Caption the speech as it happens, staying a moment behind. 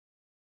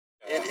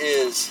It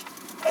is,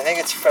 I think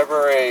it's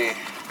February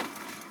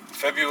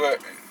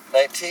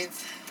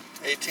 19th,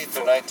 18th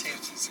or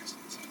 19th?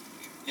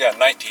 Yeah,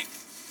 19th.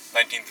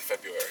 19th of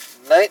February.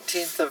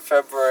 19th of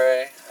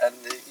February, and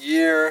the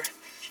year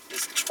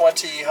is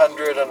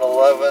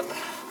 2011.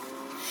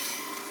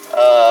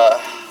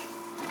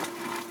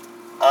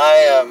 I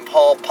am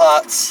Paul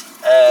Potts,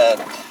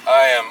 and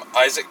I am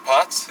Isaac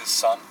Potts, his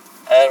son.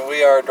 And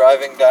we are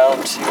driving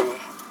down to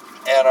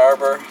Ann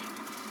Arbor,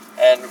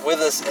 and with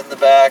us in the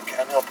back,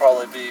 and he'll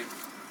probably be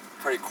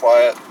pretty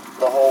quiet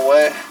the whole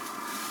way,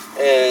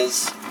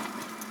 is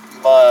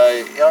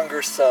my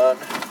younger son,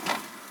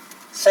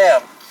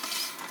 Sam,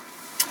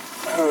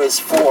 who is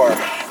 4.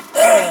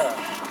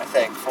 I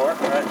think 4,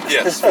 right?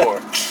 Yes,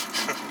 4.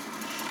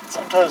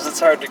 Sometimes it's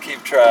hard to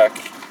keep track.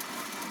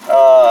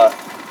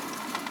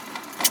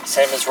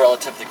 Sam is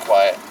relatively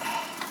quiet.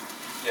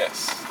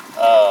 Yes.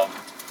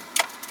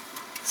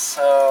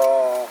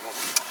 So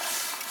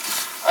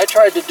I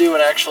tried to do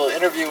an actual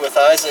interview with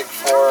Isaac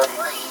for.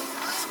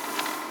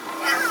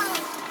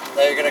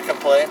 Now you're gonna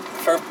complain?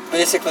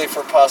 Basically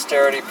for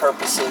posterity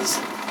purposes,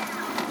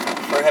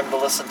 for him to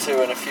listen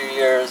to in a few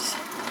years.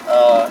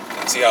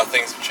 And see how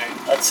things have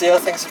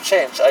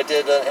changed. I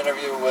did an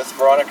interview with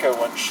Veronica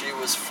when she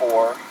was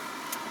 4.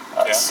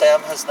 Yeah.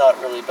 Sam has not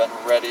really been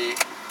ready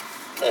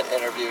to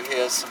interview. He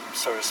has some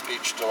sort of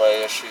speech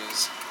delay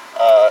issues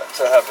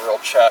to have a real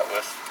chat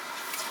with.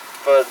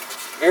 But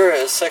Vera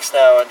is 6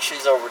 now, and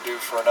she's overdue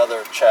for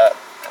another chat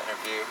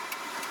interview.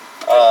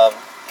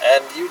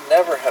 And you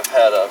never have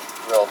had a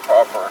real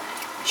proper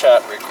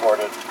chat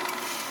recorded.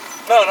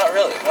 No, not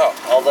really, no.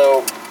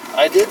 Although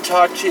I did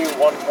talk to you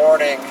one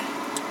morning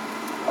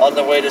on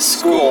the way to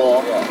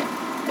school, Yeah.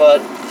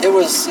 but it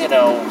was,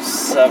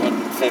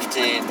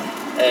 7:15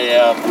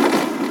 a.m.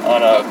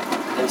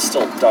 It was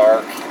still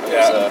dark.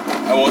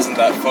 I wasn't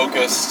that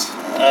focused.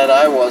 And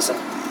I wasn't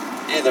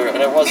either,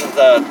 and it wasn't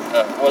that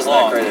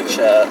great a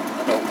chat.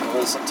 And it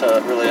wasn't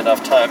really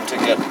enough time to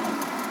get.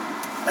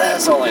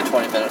 It's only a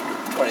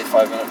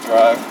 25-minute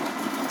drive.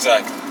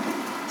 Exactly.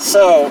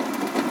 So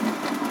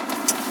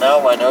now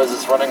my nose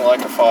is running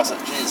like a faucet.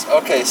 Jeez.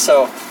 Okay,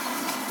 so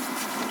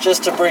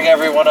just to bring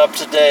everyone up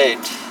to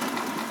date,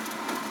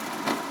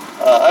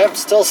 I am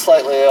still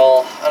slightly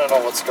ill. I don't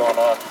know what's going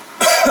on.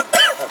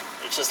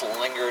 It just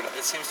lingered.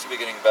 It seems to be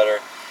getting better,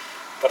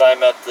 but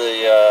I'm at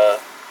the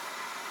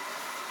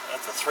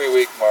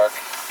 3-week mark,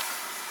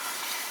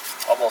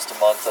 almost a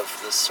month of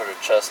this sort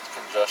of chest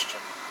congestion.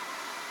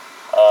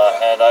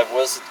 And I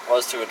was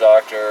to a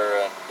doctor,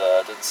 and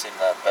didn't seem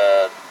that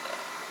bad.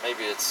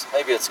 Maybe it's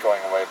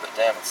going away, but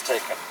damn, it's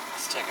taken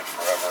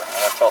forever, and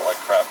I felt like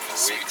crap for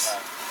weeks.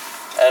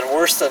 And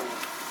worse than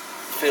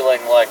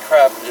feeling like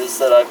crap is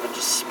that I've been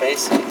just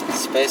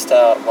spaced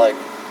out. Like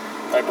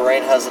my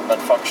brain hasn't been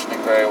functioning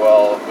very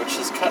well, which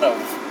is kind of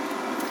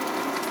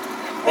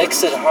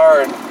makes it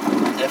hard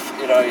if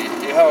you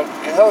have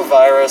a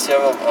virus, you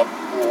have a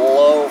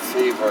low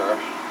fever.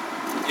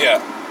 Yeah.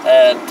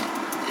 And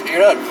you're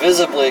not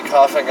visibly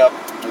coughing up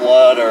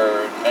blood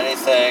or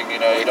anything, you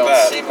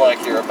don't seem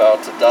like you're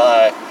about to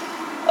die.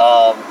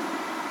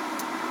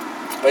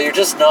 But you're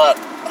just not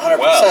 100%.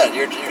 Well.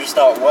 You're just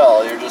not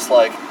well. You're just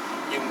like,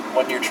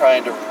 when you're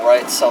trying to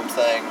write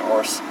something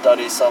or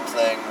study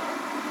something,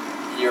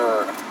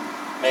 you're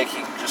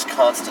making just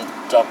constant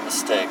dumb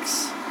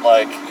mistakes.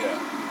 Like,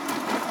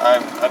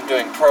 I'm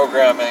doing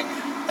programming,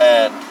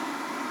 and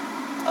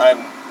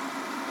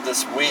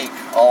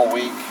all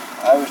week,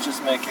 I was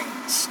just making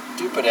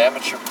stupid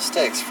amateur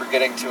mistakes,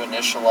 forgetting to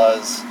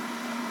initialize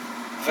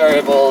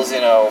variables,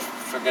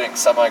 forgetting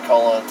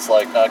semicolons,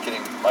 like not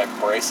getting my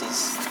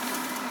braces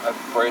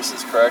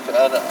correct.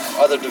 And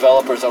other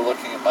developers are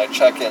looking at my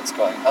check-ins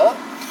going, huh?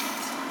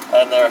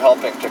 And they're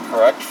helping to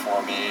correct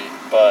for me,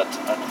 but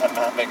I'm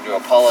having to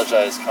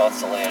apologize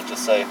constantly and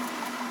just say,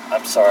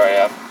 I'm sorry,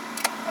 I'm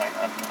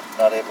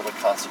not able to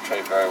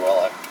concentrate very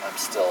well. I'm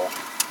still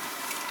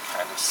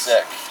kind of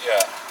sick.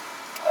 Yeah.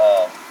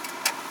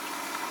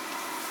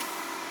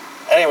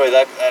 Anyway,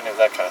 that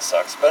kind of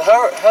sucks. But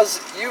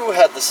you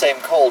had the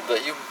same cold,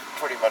 but you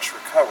pretty much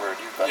recovered.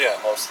 You've been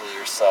mostly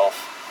yourself.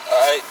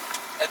 I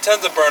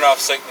tend to burn off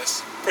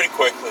sickness pretty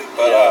quickly,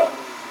 but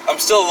I'm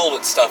still a little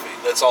bit stuffy.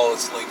 That's all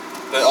it's like.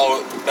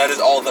 That is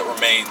all that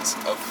remains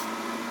of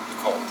the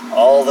cold.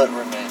 All that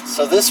remains.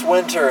 So this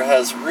winter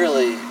has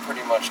really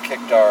pretty much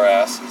kicked our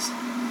asses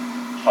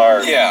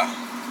hard. Yeah,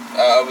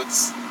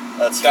 that's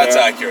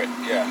accurate.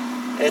 Yeah.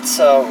 It's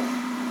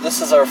this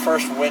is our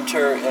first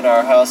winter in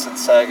our house in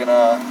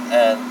Saginaw,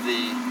 and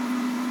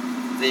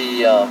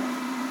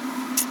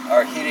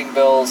our heating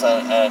bills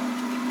and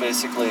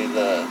basically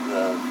the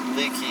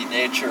leaky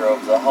nature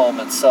of the home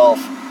itself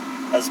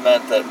has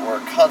meant that we're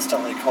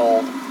constantly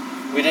cold.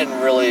 We didn't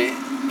really,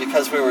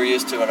 because we were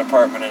used to an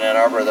apartment in Ann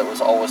Arbor that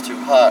was always too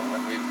hot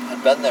when we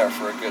had been there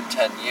for a good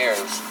 10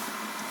 years.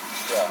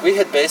 Yeah. We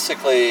had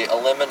basically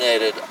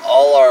eliminated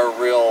all our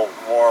real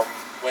warm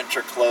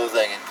winter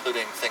clothing,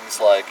 including things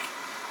like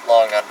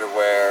long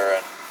underwear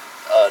and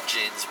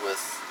jeans with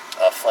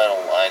flannel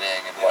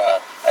lining and Yeah.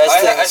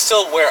 whatnot. I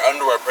still wear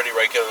underwear pretty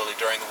regularly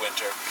during the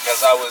winter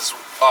because I was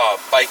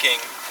biking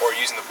or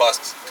using the bus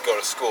to go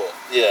to school.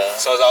 Yeah.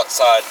 So I was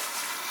outside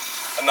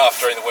enough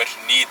during the winter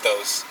to need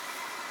those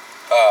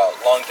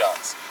long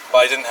johns.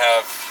 But I didn't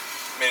have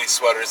many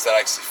sweaters that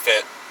actually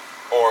fit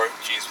or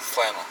jeans with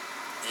flannel.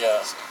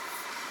 Yeah.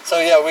 So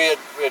yeah, we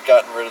had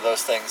gotten rid of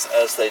those things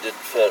as they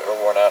didn't fit or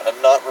worn out,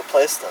 and not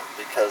replaced them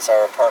because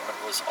our apartment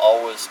was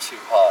always too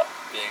hot,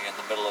 being in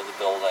the middle of the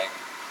building,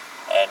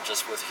 and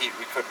just with heat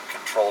we couldn't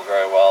control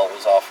very well.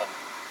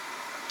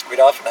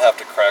 We'd often have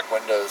to crack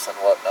windows and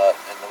whatnot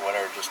in the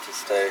winter just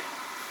to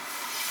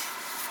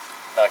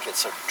not get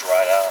so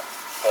dried out.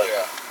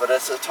 But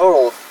it's a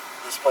total.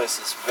 This place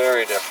is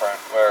very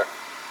different. Where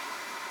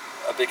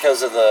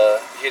because of the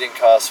heating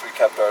costs, we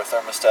kept our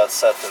thermostat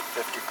set to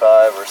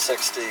 55 or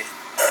 60.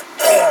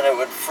 And it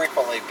would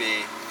frequently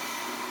be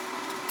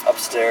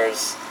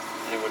upstairs,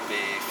 it would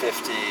be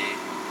 50,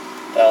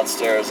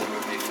 downstairs it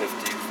would be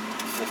 50,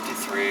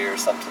 53 or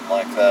something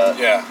like that.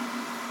 Yeah.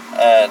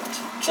 And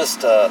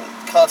just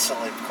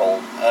constantly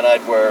cold. And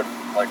I'd wear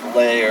like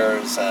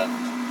layers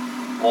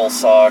and wool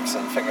socks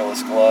and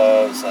fingerless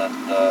gloves and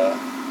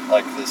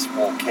like this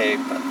wool cape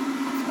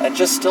and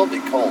just still be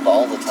cold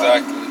all the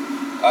time. Exactly.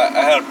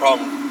 I had a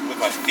problem with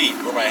my feet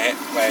where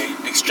my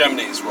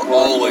extremities were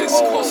always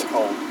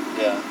cold.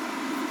 Yeah,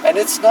 and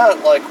it's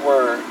not like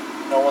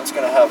no one's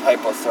going to have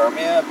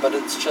hypothermia, but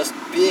it's just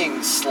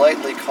being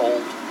slightly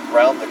cold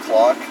round the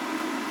clock.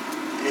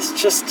 It's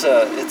just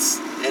it's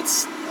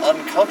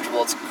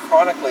uncomfortable. It's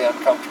chronically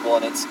uncomfortable,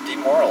 and it's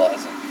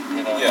demoralizing.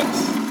 You know. Yes.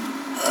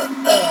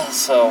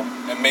 So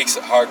it makes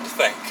it hard to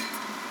think.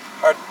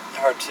 Hard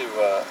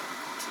to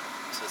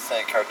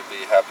think. Hard to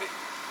be happy.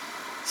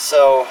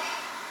 So.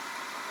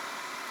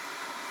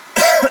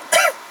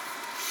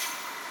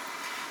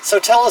 So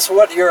tell us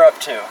what you're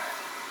up to.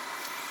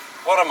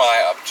 What am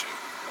I up to?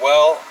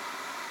 Well,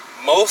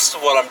 most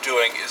of what I'm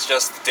doing is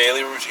just the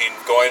daily routine,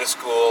 going to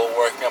school,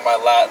 working on my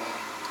Latin,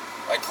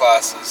 my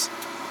classes.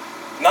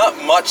 Not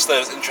much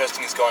that is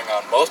interesting is going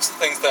on. Most of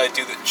the things that I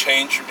do that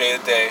change from day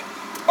to day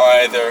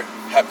are either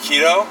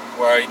Hapkido,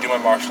 where I do my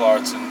martial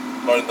arts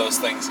and learn those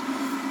things,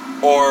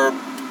 or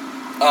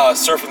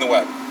surfing the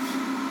web.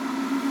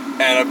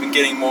 And I've been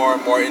getting more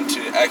and more into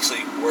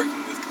actually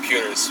working with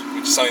computers,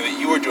 which is something that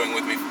you were doing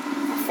with me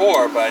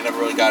before, but I never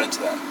really got into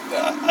that.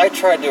 I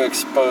tried to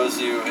expose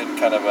you in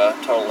kind of a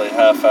totally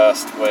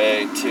half-assed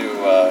way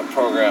to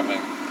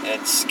programming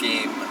and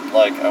Scheme.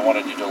 Like I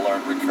wanted you to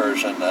learn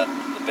recursion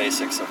and the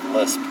basics of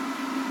Lisp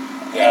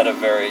at a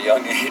very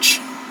young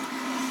age.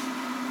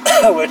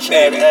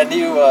 And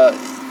you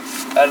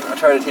and I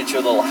tried to teach you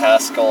a little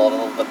Haskell and a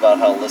little bit about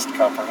how list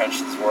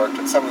comprehensions worked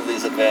and some of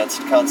these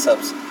advanced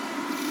concepts.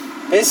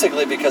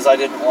 Basically, because I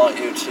didn't want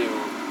you to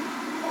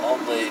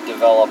only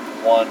develop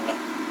one,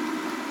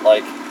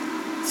 like,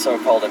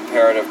 so-called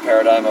imperative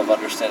paradigm of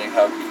understanding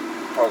how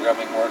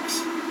programming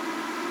works.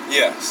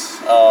 Yes.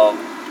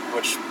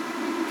 Which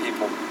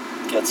people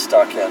get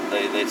stuck in.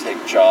 They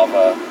take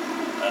Java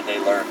and they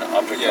learn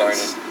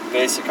object-oriented,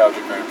 basic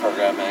object-oriented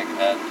programming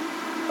and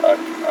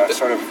a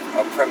sort of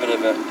a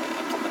primitive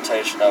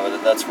implementation of it,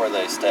 and that's where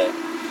they stay.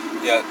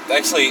 Yeah,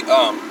 actually,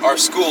 our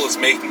school is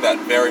making that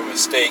very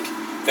mistake.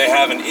 They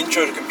have an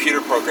intro to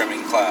computer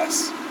programming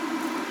class.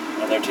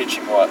 And they're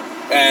teaching what?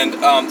 And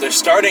they're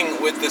starting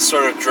with this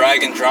sort of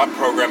drag and drop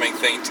programming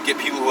thing to get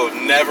people who have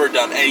never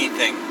done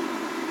anything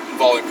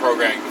involving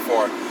programming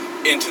before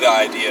into the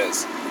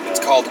ideas. Yeah. It's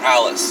called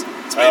Alice.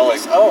 It's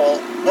Alice.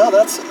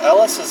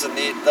 Alice is a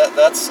neat.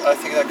 That's I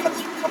think that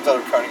comes out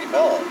of Carnegie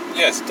Mellon.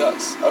 Yes, it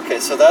does. Okay,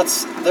 so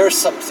there's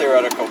some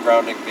theoretical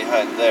grounding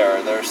behind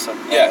there. There's some.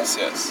 Yes.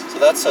 So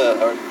that's a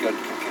good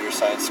computer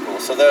science school.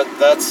 So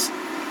that's.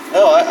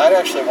 No, I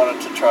actually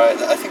wanted to try.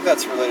 I think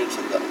that's related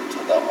to the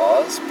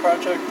Oz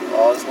project, the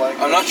Oz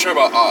language. I'm not sure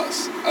about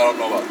Oz. I don't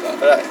know about that.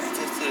 But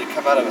did it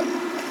come out of?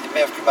 It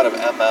may have come out of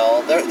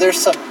ML. There's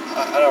some.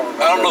 I don't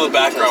remember. I don't know the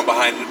background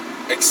behind it,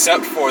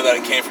 except for that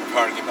it came from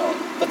Carnegie Mellon.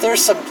 But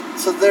there's some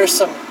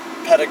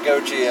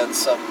pedagogy and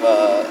some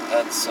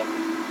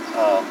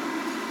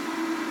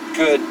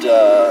good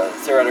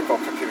theoretical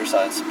computer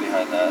science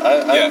behind that.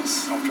 I'm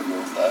comfortable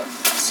with that.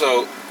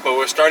 So, but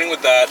we're starting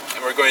with that,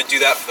 and we're going to do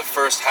that for the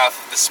first half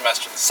of the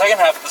semester. The second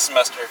half of the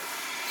semester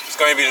is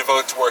going to be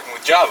devoted to working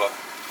with Java.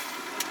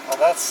 Well,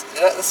 that's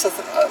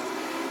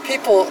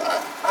people.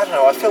 I don't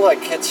know. I feel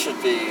like kids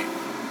should be.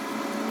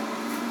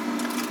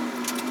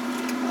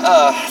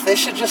 They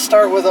should just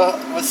start with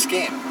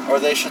Scheme, or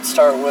they should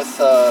start with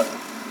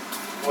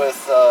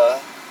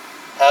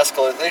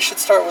Haskell. They should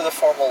start with a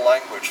formal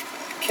language.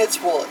 Kids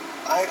will.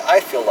 I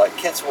feel like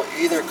kids will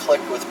either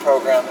click with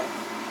programming,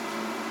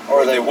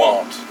 or they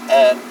won't.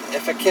 And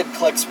if a kid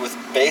clicks with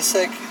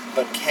basic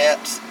but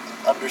can't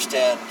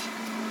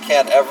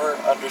ever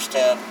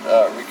understand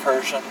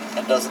recursion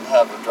and doesn't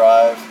have a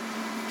drive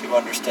to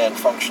understand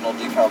functional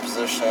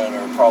decomposition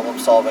or problem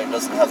solving,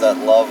 doesn't have that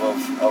love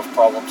of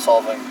problem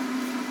solving,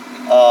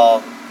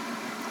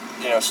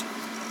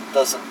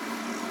 doesn't.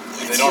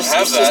 If they don't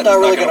have it's that, just not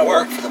really going to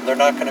work for them. They're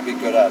not going to be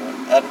good at it.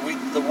 And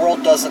the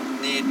world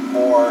doesn't need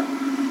more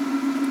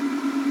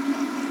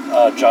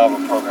Java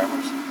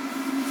programmers.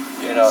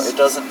 You know, it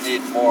doesn't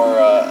need more.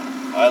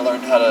 I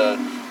learned how to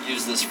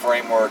use this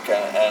framework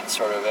and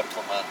sort of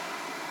implement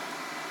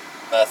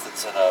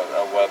methods in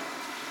a web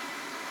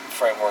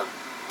framework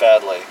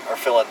badly, or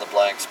fill in the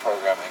blanks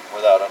programming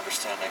without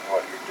understanding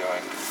what you're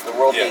doing. The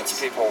world needs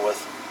people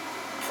with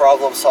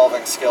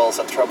problem-solving skills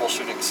and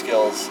troubleshooting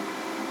skills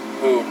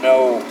who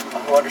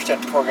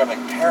understand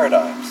programming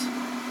paradigms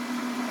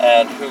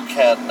and who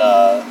can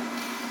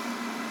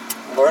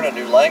learn a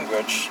new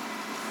language,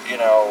 you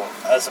know,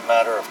 as a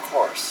matter of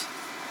course.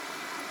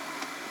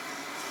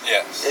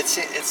 Yes.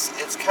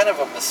 It's kind of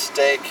a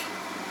mistake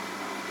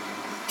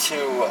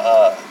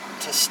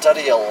to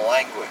study a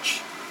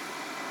language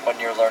when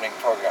you're learning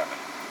programming.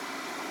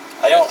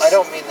 I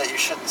don't mean that you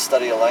shouldn't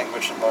study a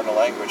language and learn a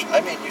language.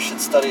 I mean you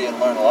should study and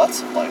learn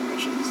lots of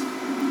languages.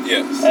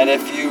 Yes. And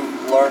if you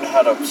learn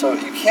how to, so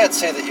you can't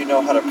say that you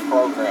know how to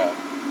program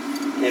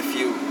if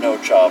you know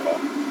Java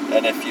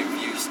and if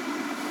you've used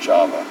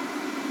Java.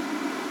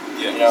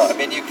 Yes. You know, I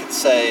mean, you can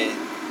say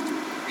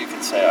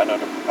I know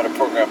how to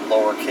program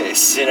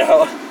lowercase. You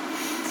know,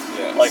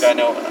 Yes. like I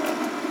know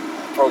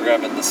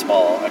program in the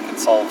small. I can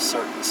solve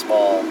certain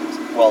small,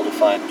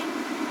 well-defined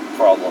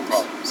problems.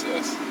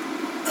 Yes.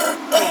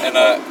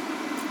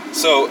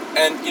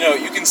 And you know,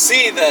 you can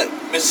see that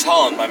Mrs.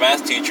 Holland, my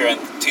math teacher and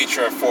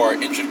teacher for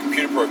Intro to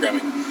Computer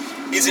Programming,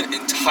 isn't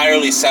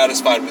entirely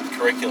satisfied with the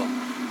curriculum.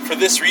 For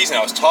this reason,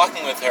 I was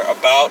talking with her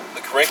about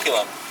the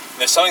curriculum.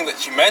 There's something that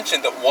she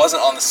mentioned that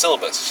wasn't on the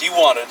syllabus. She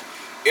wanted,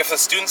 if the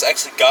students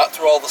actually got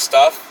through all the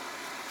stuff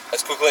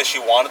as quickly as she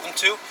wanted them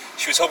to,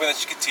 she was hoping that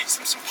she could teach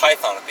them some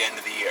Python at the end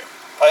of the year.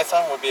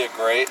 Python would be a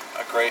great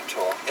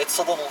tool. It's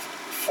a little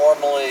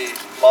formally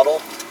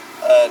muddled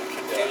and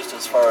confused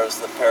as far as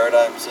the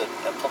paradigms it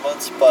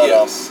implements, but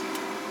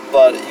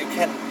but you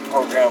can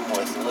program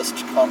with list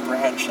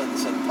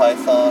comprehensions in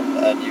Python,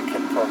 and you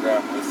can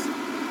program with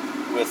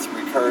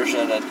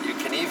recursion, and you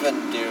can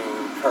even do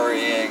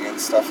currying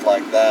and stuff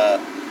like that.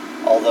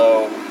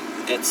 Although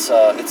it's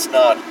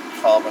not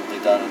commonly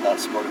done and not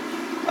supported.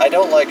 I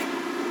don't like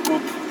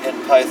OOP in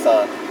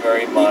Python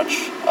very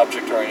much,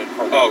 object-oriented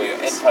programming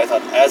in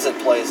Python as it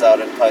plays out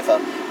in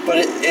Python, but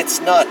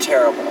it's not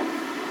terrible.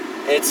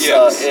 It's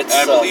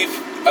I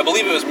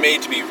believe it was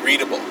made to be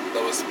readable.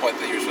 That was the point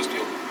that you were supposed to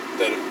do.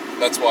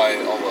 That's why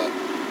all the.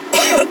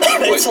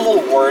 It's a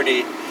little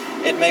wordy.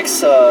 It makes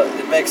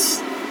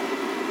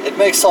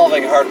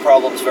solving hard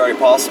problems very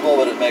possible,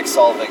 but it makes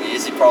solving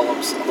easy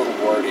problems a little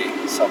wordy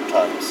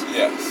sometimes.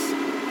 Yes.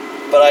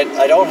 But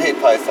I don't hate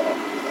Python.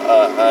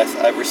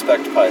 I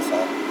respect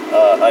Python.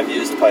 I've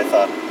used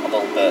Python a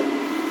little bit.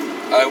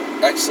 I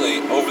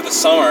actually, over the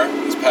summer,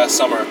 this past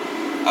summer,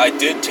 I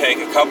did take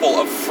a couple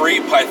of free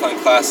Python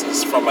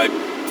classes from my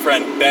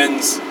friend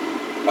Ben's,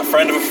 a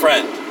friend of a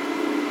friend.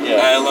 Yeah.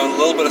 And I learned a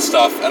little bit of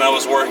stuff, and I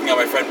was working on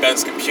my friend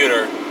Ben's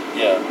computer.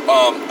 Yeah.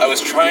 I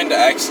was trying to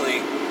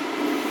actually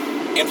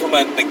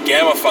implement the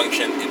gamma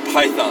function in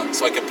Python,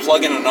 so I could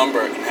plug in a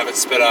number and have it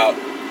spit out.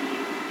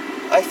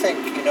 I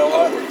think, you know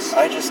what?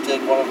 I just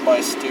did one of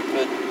my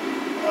stupid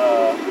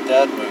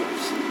dad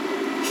moves.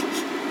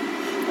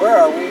 Where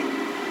are we?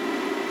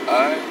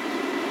 I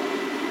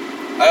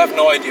have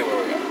no idea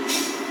where we are.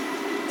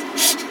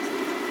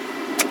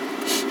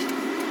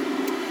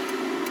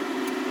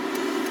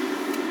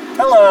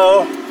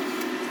 Hello.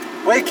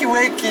 Wakey,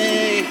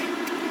 wakey.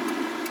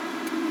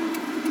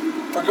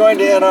 We're going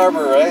to Ann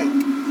Arbor, right?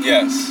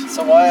 Yes.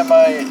 So why am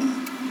I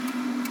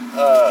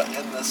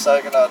in the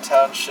Saginaw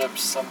Township,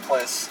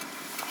 someplace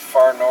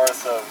far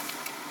north of...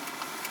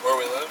 Where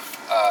we live?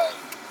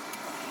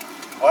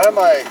 Why am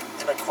I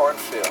in a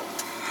cornfield?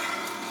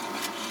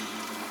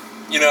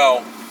 You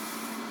know,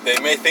 they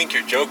may think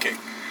you're joking.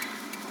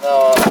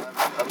 No,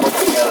 I'm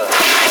looking at a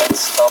dead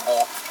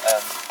stubble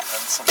and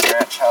some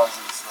ranch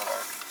houses that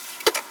are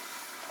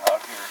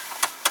out here.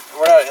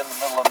 We're not in the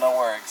middle of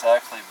nowhere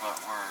exactly, but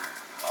we're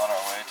on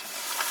our way to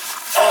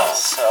it.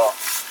 So,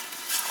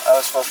 I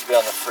was supposed to be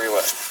on the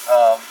freeway.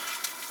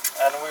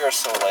 And we are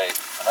so late,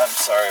 and I'm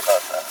sorry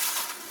about that.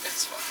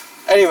 It's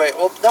fine. Anyway,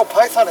 well, no,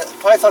 Python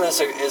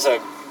is a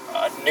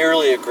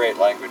nearly a great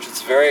language.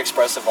 It's a very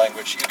expressive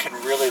language. You can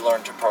really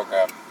learn to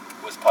program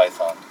with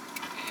Python.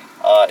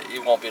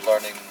 You won't be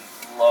learning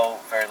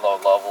very low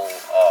level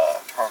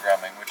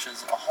programming, which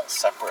is a whole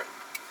separate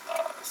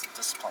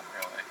discipline,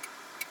 really.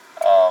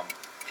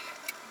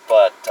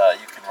 But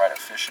you can write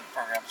efficient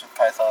programs with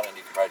Python, and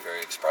you can write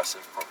very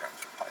expressive programs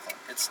with Python.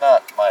 It's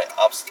not my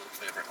absolute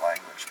favorite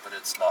language, but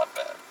it's not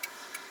bad.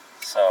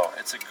 So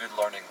it's a good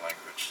learning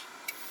language.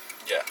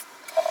 Yeah.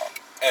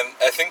 And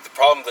I think the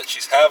problem that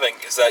she's having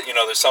is that, you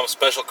know, there's some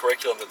special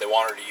curriculum that they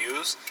want her to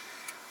use,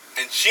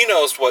 and she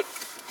knows what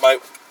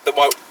might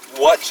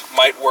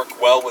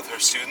work well with her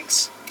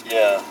students.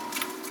 Yeah.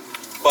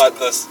 But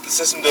the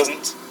system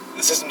doesn't.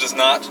 The system does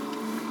not,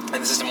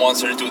 and the system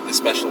wants her to do it this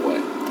special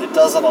way. It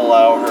doesn't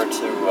allow her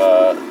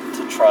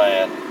to try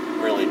and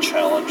really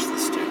challenge the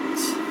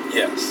students.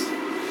 Yes.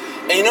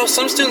 And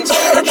some students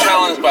are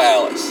challenged by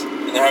Alice,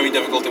 and they're having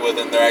difficulty with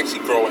it, and they're actually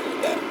growing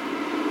with that.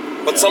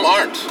 But some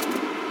aren't.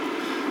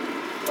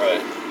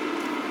 Right.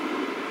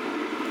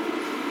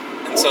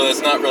 And so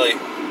it's not really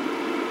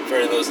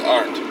very those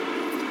aren't.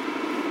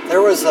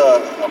 There was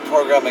a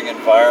programming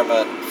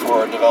environment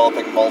for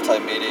developing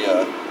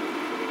multimedia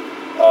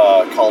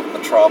called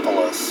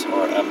Metropolis,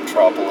 or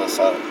Mtropolis,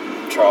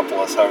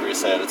 Metropolis, however you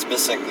say it. It's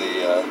missing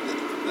the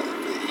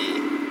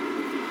E.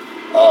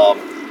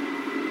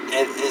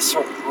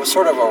 It was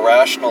sort of a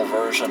rational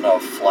version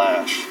of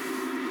Flash.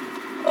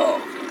 Oh,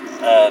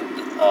 okay. And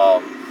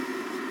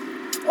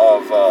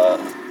of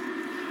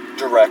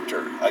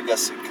Director. I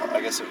guess it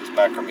was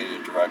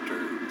Macromedia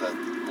Director that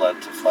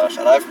led to Flash.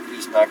 And I've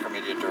used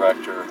Macromedia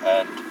Director,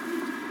 and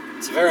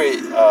it's a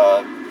very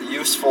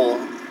useful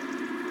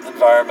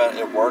environment.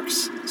 It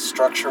works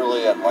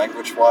structurally and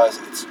language-wise.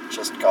 It's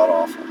just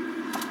god-awful.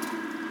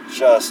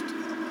 Just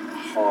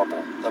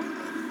horrible.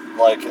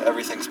 Like,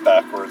 everything's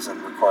backwards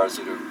and requires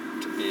you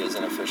to be as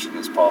inefficient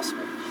as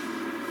possible.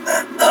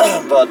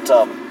 But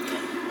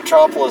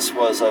Metropolis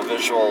was a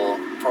visual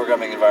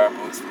programming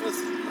environment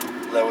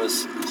that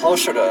was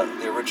closer to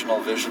the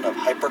original vision of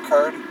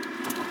HyperCard.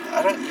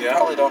 You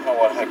probably don't know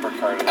what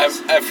HyperCard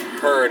is. I've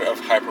heard of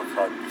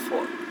HyperCard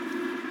before,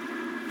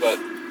 but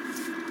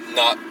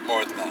not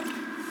more than that.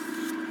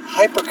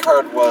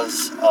 HyperCard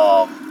was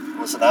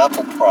an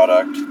Apple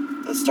product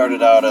that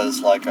started out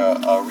as like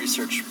a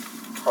research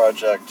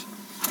project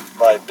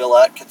by Bill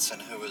Atkinson,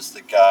 who was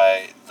the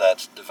guy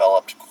that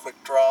developed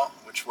QuickDraw,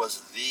 which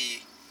was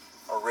the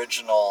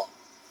original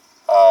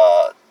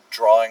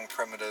drawing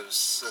primitives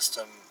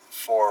system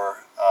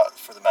for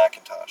the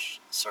Macintosh,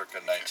 circa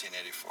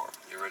 1984,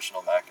 the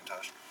original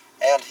Macintosh.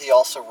 And he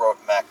also wrote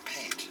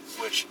MacPaint,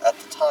 which at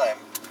the time,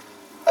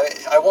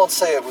 I won't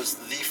say it was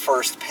the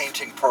first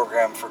painting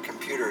program for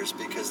computers,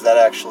 because that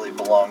actually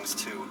belongs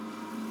to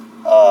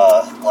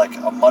like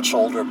a much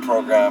older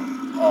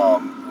program,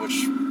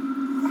 which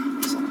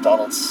was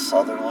Donald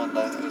Sutherland.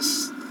 It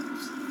was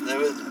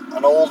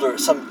an older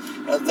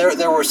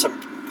there were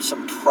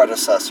some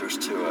predecessors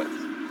to it.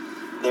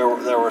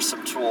 There were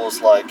some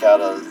tools like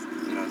out of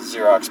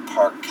Xerox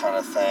PARC kind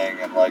of thing,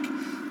 and like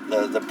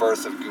the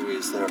birth of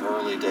GUIs, the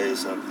early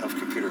days of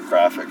computer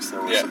graphics.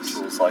 There were some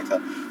tools like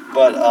that,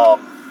 but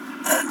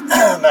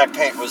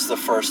MacPaint was the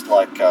first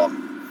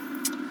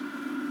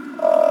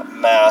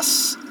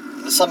mass,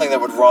 something that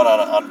would run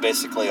on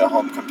basically a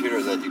home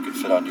computer that you could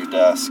fit on your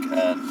desk,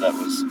 and that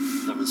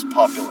was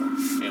popular,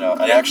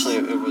 And actually,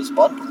 it was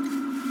bundled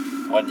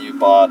when you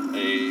bought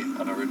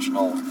an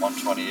original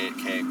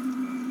 128K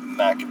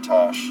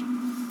Macintosh.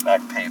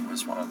 MacPaint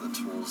was one of the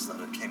tools that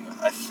it came with,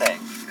 I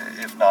think.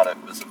 If not, it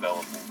was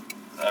available.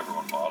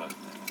 Everyone bought it.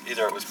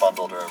 Either it was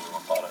bundled or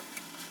everyone bought it.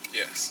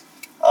 Yes.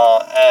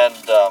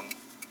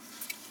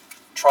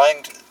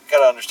 Trying to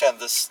gotta understand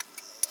this.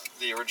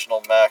 The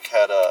original Mac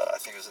had I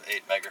think it was an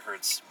 8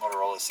 megahertz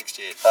Motorola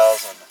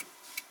 68000,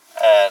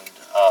 and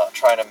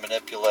trying to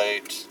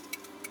manipulate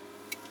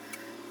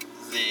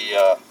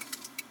the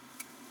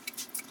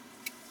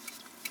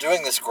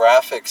doing this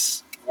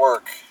graphics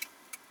work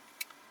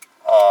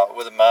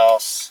with a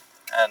mouse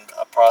and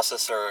a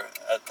processor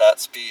at that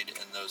speed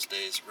in those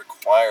days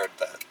required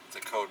that the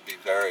code be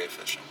very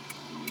efficient.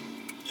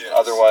 Yes.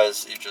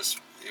 Otherwise, you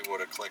would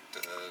have clicked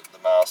the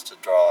mouse to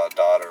draw a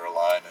dot or a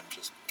line and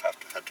just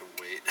had to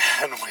wait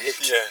and wait.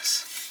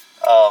 Yes.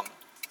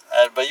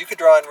 But you could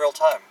draw in real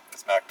time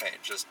with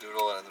MacPaint. Just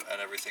doodle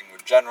and everything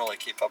would generally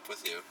keep up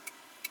with you.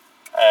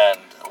 And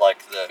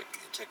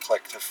to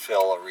click to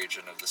fill a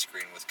region of the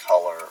screen with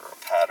color or a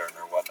pattern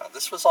or whatnot.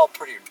 This was all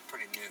pretty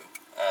new.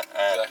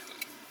 Exactly.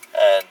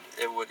 And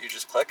you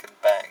just click and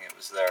bang, it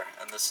was there.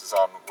 And this is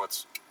on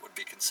what would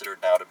be considered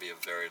now to be a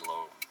very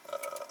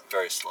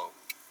slow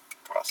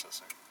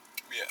processor.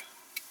 Yeah.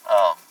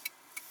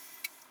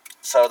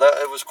 So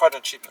it was quite an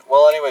achievement.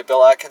 Well, anyway,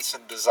 Bill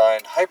Atkinson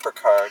designed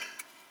HyperCard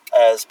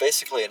as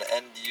basically an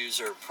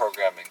end-user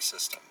programming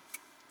system,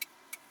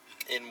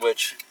 in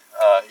which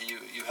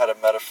you had a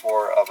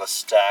metaphor of a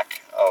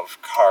stack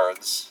of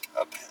cards,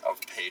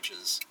 of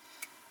pages,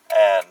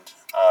 and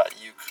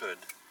you could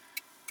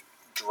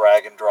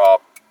drag and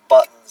drop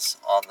buttons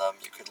on them.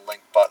 You could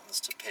link buttons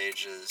to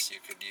pages. You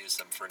could use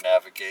them for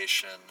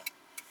navigation.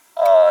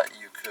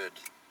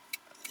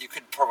 You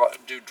could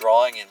do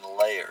drawing in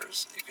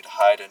layers. You could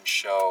hide and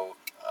show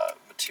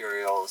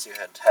materials. You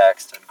had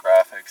text and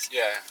graphics.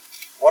 Yeah.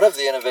 One of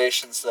the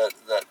innovations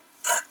that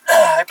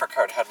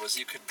HyperCard had was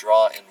you could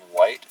draw in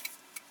white.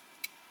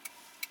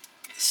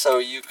 So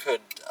you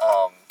could,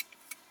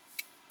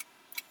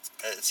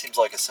 it seems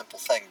like a simple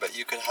thing, but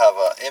you could have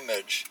an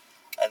image,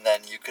 and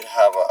then you could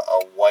have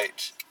a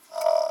white,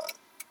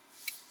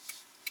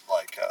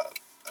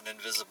 an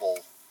invisible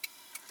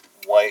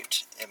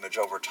white image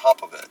over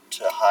top of it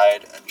to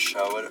hide and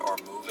show it or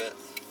move it.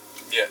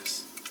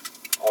 Yes.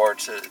 Or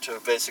to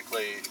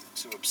basically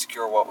to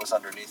obscure what was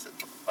underneath it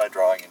by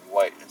drawing in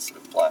white instead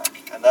of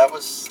black. And that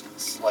was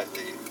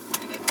slightly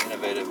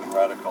innovative and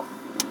radical.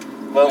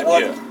 But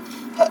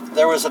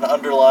there was an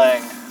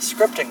underlying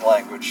scripting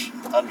language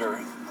under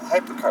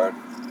HyperCard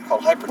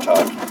called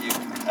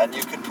HyperTalk, and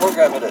you could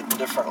program it at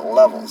different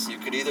levels. You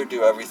could either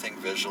do everything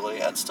visually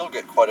and still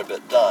get quite a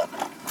bit done,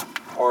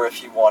 or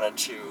if you wanted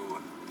to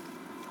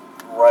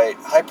write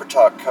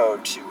HyperTalk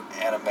code to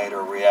animate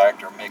or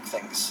react or make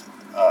things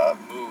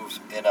move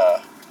in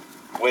a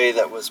way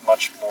that was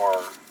much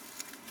more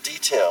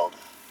detailed,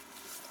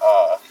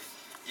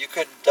 you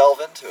could delve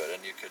into it,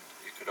 and you could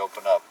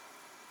open up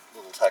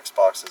little text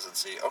boxes and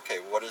see, okay,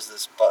 what does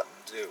this button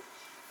do?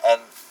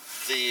 And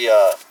the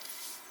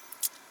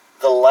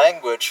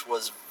language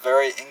was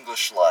very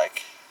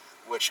English-like,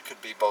 which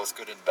could be both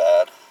good and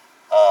bad,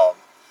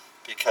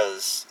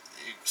 because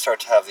you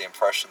start to have the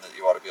impression that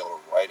you ought to be able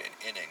to write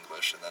in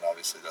English, and then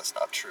obviously that's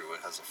not true.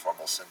 It has a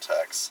formal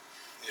syntax,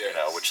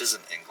 Yes. which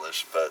isn't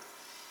English, but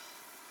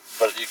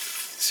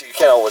so you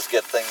can't always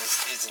get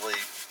things easily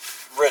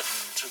written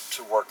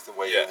to work the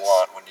way Yes. you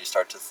want. When you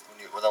start to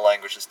when the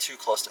language is too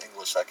close to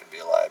English, that can be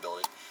a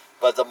liability.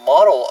 But the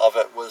model of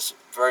it was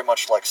very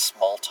much like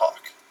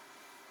Smalltalk,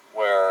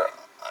 where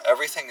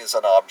everything is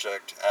an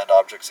object, and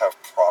objects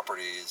have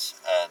properties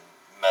and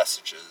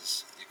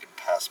messages. You can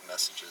pass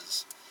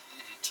messages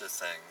to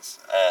things,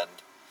 and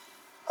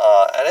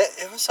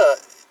it was a,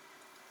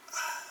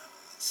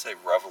 let's say,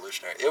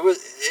 revolutionary.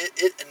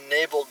 It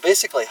enabled,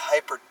 basically,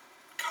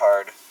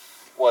 HyperCard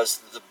was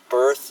the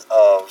birth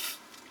of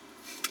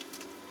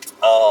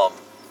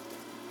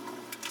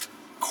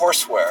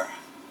courseware,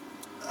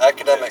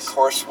 academic Yes.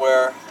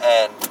 courseware,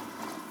 and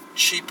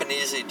cheap and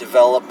easy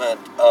development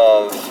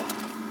of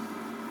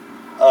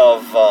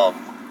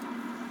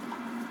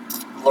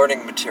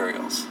learning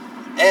materials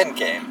and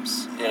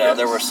games. Yes.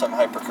 There were some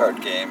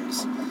HyperCard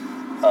games.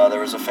 There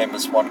was a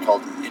famous one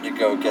called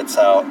Inigo Gets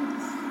Out,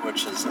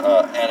 which is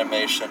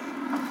animation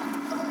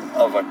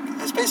of a.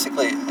 It's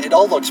basically, it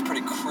all looks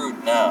pretty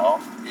crude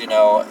now.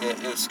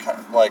 It's kind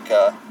of like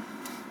a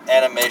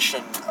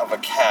animation of a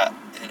cat,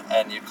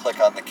 and you click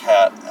on the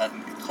cat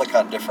and click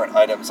on different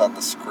items on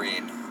the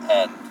screen,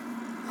 and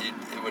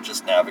it would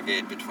just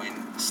navigate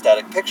between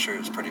static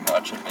pictures pretty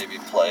much, and maybe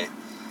play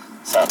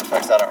sound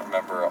effects. I don't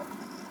remember,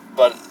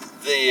 but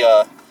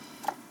the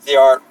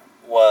art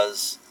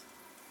was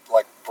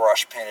like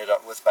brush painted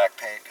up with back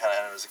paint, kind of,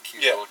 and it was a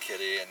cute little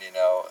kitty, and it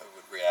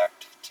would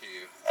react to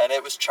you, and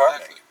it was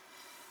charming. Exactly.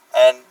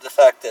 And the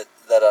fact that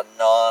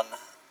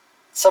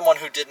someone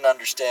who didn't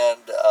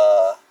understand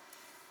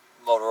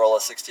Motorola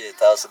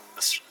 68000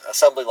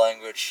 assembly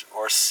language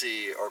or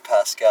C or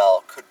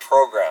Pascal could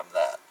program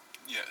that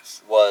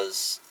Yes.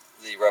 was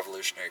the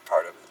revolutionary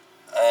part of it.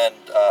 And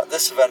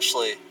this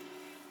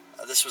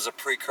was a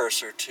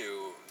precursor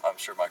to, I'm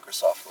sure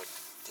Microsoft would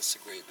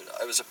disagree, but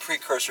it was a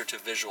precursor to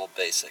Visual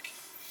Basic,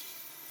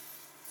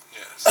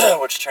 Yes.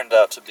 which turned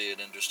out to be an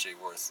industry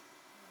worth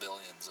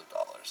billions of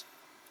dollars.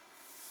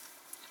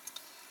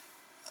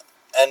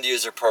 End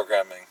user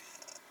programming,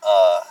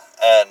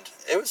 and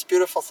it was a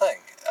beautiful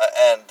thing.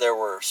 And there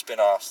were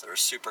spin-offs. There was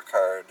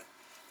SuperCard,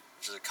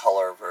 which is a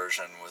color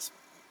version with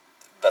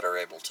better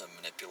able to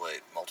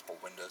manipulate multiple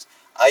windows.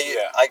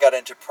 I got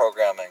into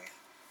programming.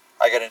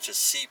 I got into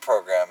C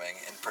programming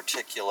in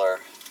particular.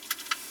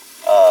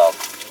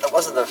 It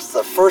wasn't the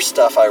first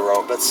stuff I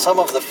wrote, but some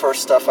of the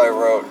first stuff I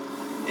wrote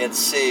in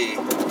C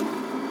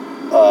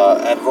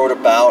and wrote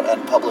about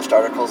and published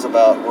articles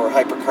about were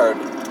HyperCard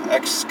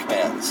X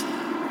commands,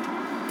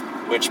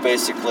 which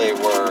basically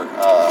were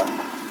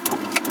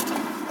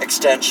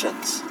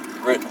extensions,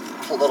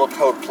 little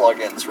code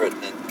plugins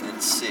written in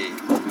C.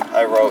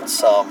 I wrote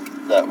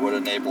some that would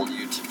enable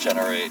you to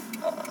generate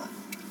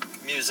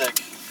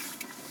music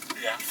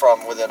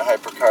from within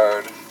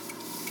HyperCard,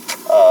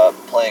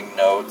 playing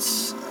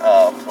notes,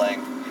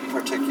 playing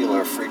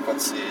particular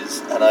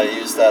frequencies, and I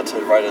used that to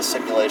write a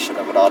simulation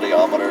of an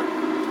audiometer.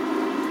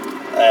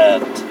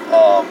 And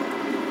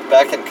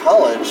back in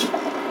college,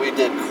 we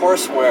did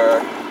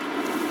courseware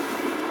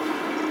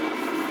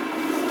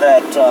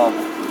that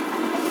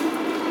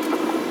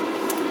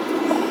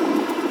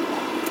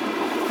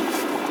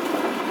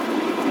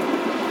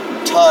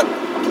taught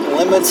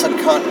limits and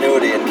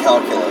continuity in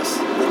calculus,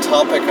 the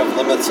topic of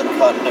limits and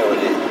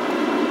continuity,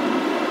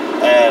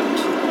 and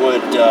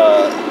would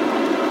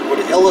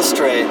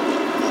illustrate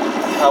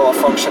how a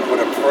function would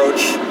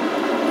approach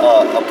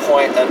a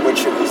point at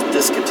which it was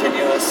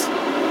discontinuous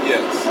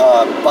Yes.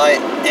 by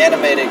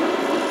animating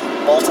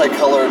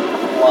multicolored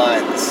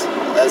lines,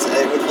 as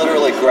it would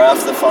literally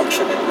graph the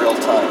function in real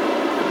time.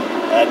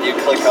 And you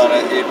click on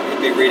it, you'd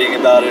be reading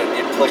about it, and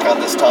you'd click on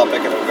this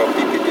topic, and it would go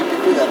beep, beep, beep,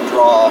 beep, beep, and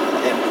draw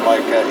in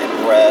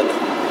in red,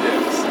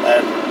 Yes.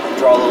 and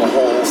draw little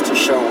holes to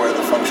show where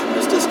the function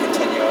was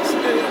discontinuous.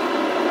 Yeah.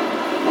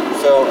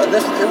 So, and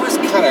it was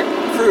kind of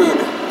crude,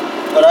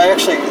 but I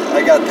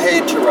got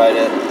paid to write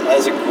it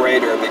as a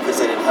grader because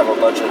they didn't have a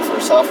budget for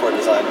software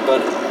design.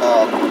 But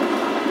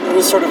it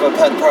was sort of a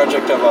pet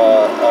project of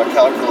a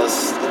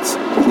calculus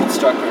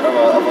instructor,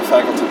 of a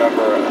faculty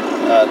member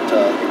at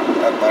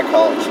my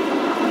college.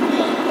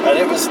 And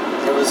it was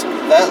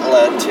that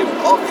led to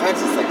all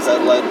kinds of things.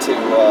 That led to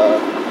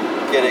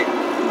getting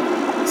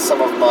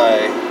some of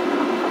my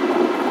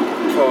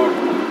code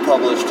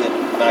published in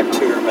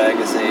MacTutor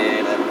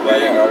magazine and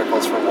writing Yeah.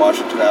 articles for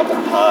Washington Apple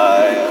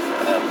Pie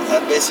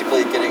and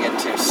basically getting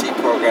into C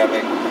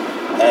programming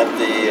and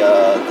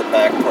the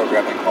Mac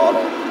programming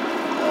model.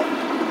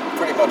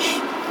 Pretty much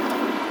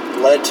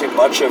led to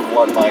much of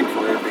what my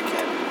career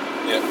became,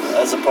 Yes.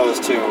 as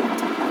opposed to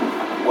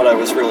what I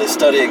was really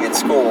studying in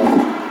school,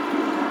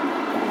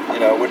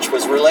 which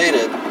was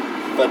related,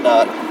 but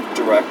not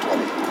directly.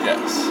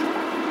 Yes.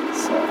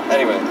 So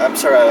anyway, I'm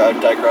sorry I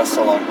digressed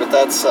so long, but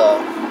that's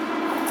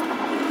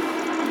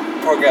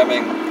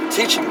programming.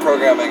 Teaching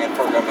programming and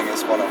programming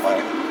is one of my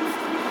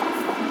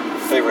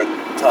favorite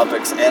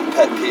topics and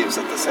pet peeves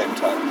at the same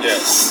time.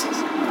 Yes.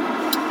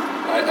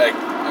 I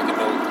can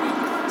know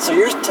what you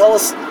mean. So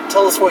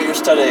tell us what you're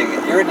studying.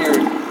 You're in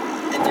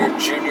your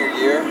junior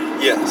year,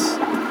 Yes.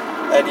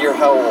 and you're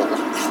how old?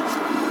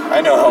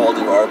 I know how old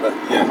you are, but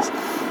Yes.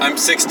 I'm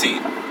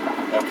 16.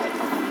 okay.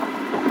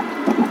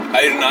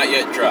 I do not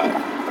yet drive.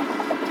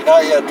 Do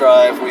not yet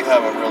drive. We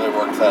haven't really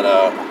worked that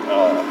out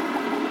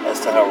as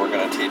to how we're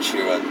going to teach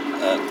you and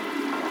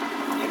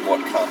in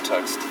what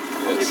context.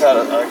 Yes. You've had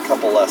a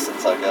couple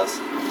lessons, I guess.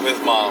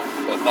 With mom,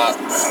 but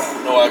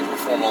no actual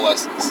formal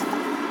lessons.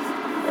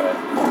 Right.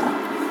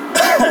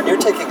 And you're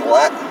taking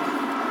Latin.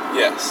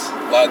 Yes.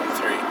 Latin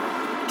 3.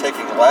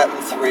 Taking Latin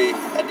 3,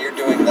 and you're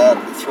doing that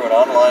through an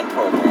online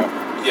program.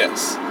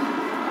 Yes.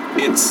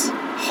 It's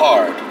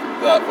hard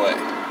that way.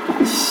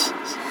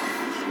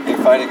 You're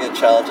finding it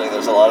challenging.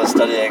 There's a lot of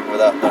studying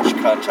without much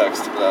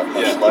context, without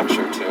much Yeah.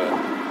 lecture to it.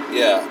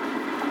 Yeah.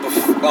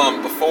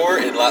 Before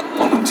in Latin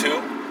 1 and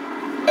 2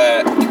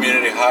 at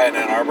Community High in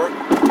Ann Arbor,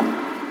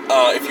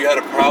 if you had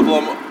a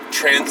problem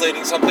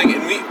translating something,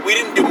 and we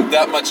didn't do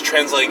that much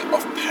translating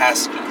of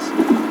passages.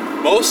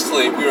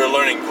 Mostly we were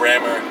learning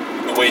grammar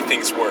and the way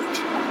things worked.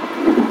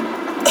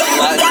 In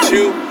Latin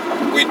 2,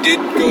 we did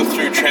go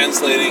through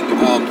translating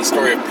the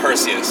story of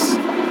Perseus,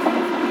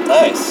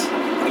 Nice.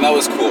 and that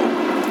was cool.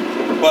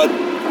 But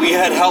we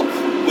had help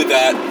with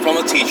that from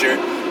a teacher,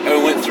 and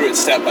we went through it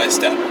step by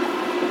step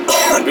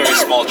in very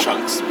small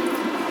chunks.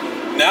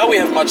 Now we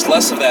have much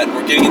less of that, and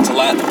we're getting into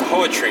Latin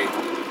poetry,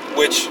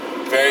 which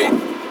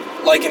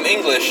like in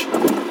English,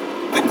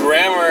 the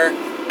grammar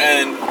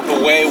and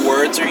the way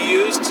words are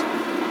used,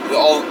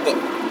 all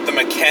the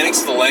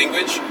mechanics of the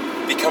language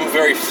become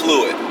very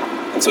fluid,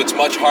 and so it's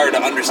much harder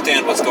to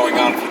understand what's going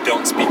on if you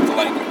don't speak the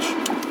language.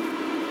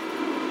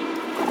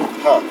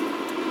 Huh.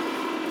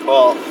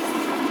 Well,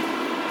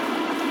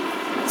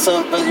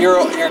 but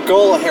your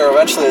goal here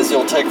eventually is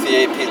you'll take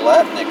the AP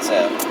Latin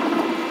exam.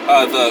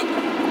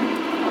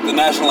 The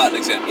National Latin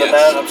exam, yes.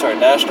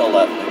 National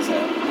Latin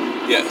exam.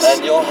 Yes.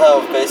 And you'll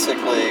have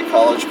basically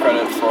college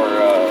credit for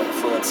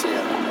fluency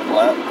in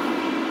Latin.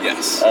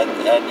 Yes. And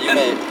you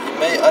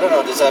may I don't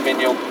know. Does that mean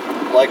you'll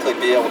likely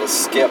be able to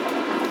skip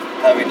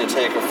having to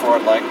take a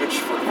foreign language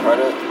for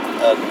credit?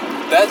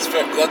 That's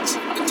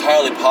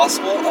entirely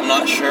possible. I'm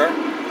not sure.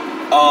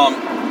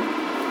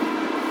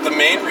 The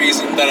main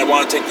reason that I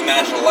want to take the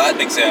National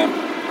Latin exam,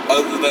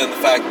 other than the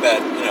fact that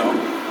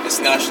it's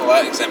the National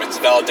Latin exam, it's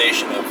a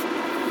validation of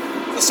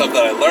the stuff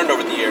that I learned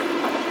over the year.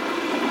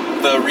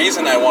 The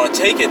reason I want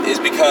to take it is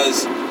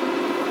because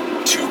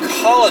to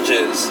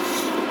colleges,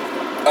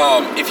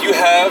 if you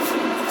have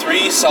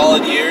 3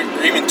 solid years,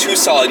 or even 2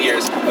 solid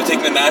years of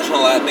taking the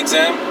National Latin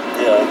exam,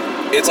 Yeah.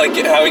 it's like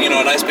having a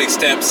nice big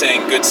stamp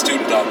saying "good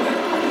student" on there.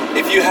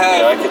 If you have,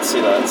 Yeah, I can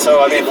see that.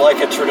 So I mean, like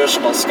a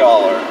traditional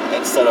scholar,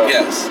 instead of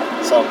yes,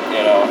 some,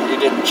 you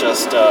didn't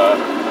just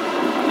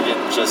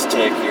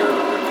take your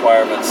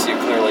requirements. You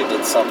clearly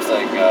did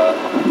something a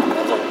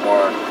little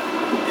more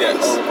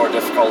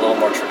difficult, a little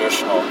more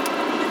traditional.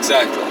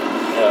 exactly.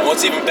 Yeah. And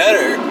what's even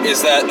better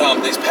is that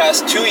these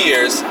past 2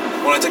 years,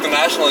 when I took the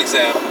National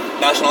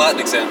Latin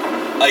exam,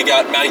 I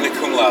got magna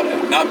cum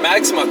laude, not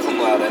maxima cum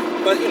laude,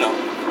 but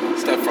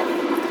step from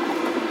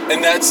it,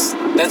 and that's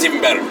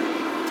even better.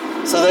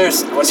 So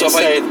when you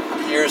say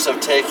years of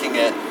taking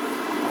it,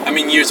 I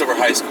mean years over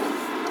high school.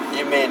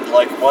 you mean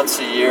like once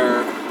a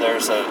year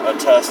there's a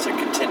test to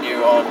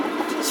continue on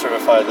to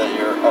certify that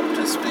you're up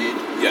to speed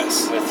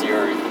Yes. with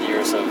your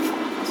years of...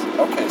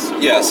 Okay, so...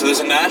 Yeah, cool. so there's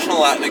a National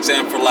Latin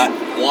exam for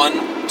Latin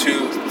 1,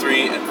 2,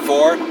 3, and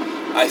 4.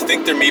 I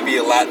think there may be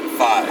a Latin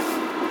 5.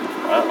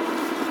 Wow.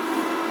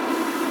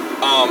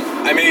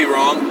 I may be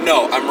wrong.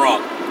 No, I'm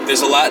wrong.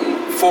 There's a Latin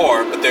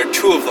 4, but there are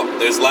 2 of them.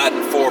 There's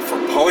Latin 4 for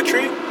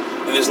poetry,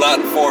 and there's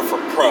Latin 4 for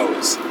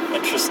prose.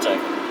 Interesting.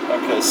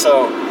 Okay,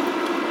 so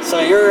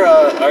you're,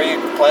 are you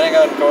planning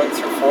on going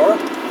through 4?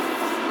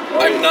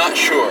 I'm not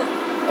sure.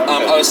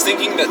 Okay. I was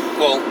thinking that,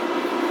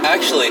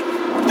 actually,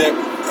 the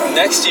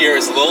next year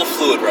is a little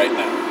fluid right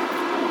now,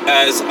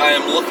 as I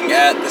am looking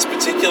at this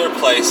particular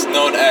place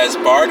known as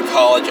Bard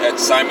College at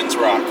Simon's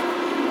Rock,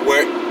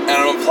 and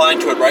I'm applying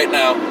to it right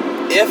now.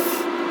 If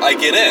I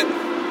get in,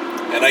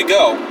 and I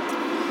go,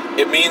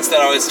 it means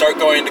that I would start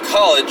going to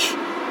college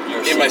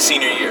in my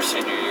senior year,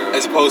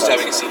 as opposed to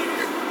having a senior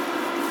year.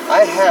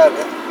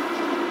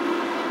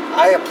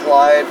 I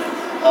applied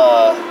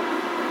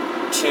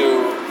to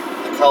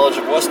the the College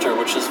of Worcester,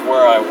 which is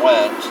where I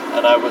went,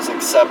 and I was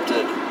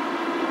accepted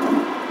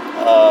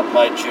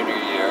my junior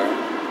year,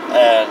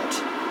 and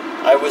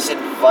I was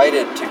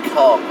invited to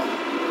come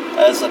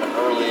as an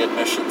early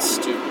admissions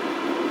student.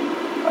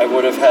 I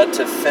would have had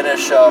to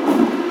finish up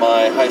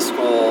my high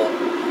school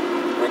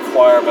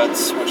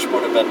requirements, which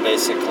would have been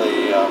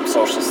basically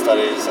social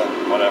studies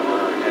and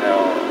whatever,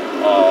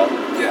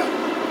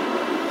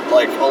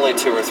 like only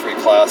 2 or 3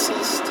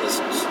 classes,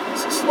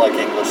 just like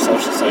English,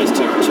 social studies,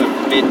 to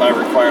meet my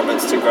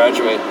requirements to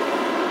graduate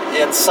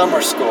in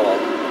summer school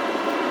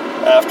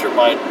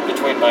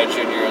between my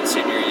junior and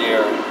senior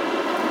year.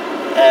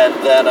 And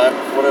then I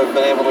would have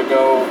been able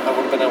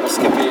to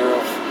skip a year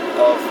of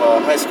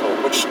high school,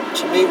 which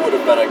to me would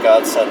have been a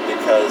godsend,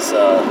 because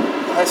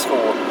high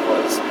school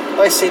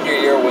my senior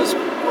year was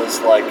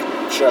like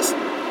just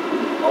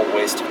a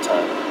waste of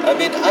time. I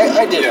mean,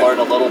 I did learn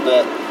a little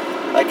bit.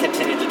 I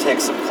continued to take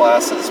some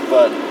classes,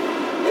 but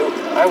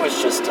I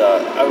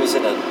was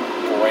in a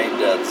brain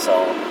dead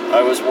zone.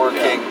 I was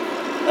working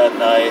at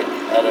night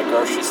at a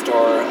grocery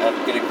store and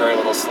getting very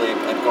little sleep,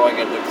 and going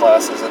into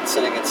classes and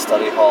sitting in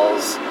study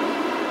halls,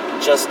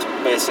 just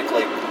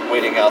basically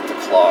waiting out the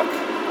clock.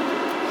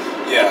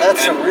 Yeah, and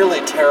that's a really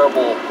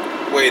terrible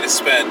way to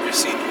spend your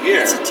senior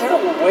year. It's a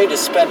terrible way to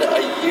spend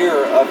a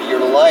year of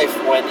your life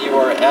when you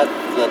are at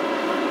the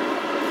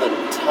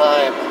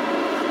time.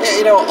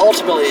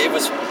 Ultimately, it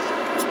was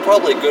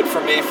probably good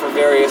for me for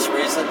various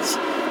reasons,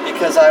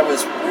 because I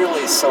was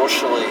really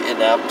socially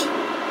inept.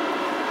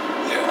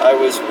 Yeah. I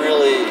was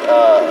really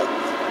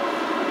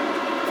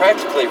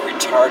practically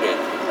retarded,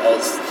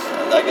 as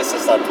I guess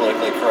that's not a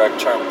politically correct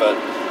term, but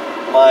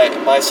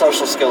my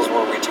social skills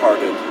were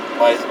retarded.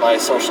 My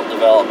social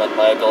development,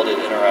 my ability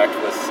to interact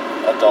with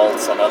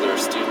adults and other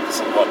students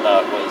and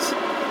whatnot was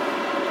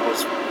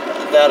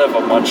that of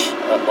a much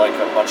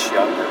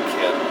younger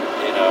kid,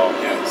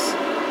 Yes.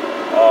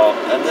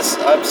 And this,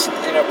 I'm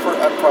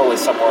probably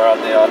somewhere on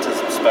the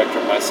autism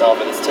spectrum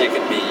myself, and it's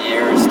taken me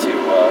years to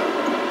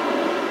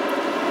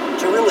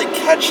really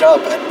catch up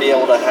and be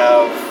able to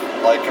have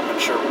like a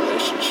mature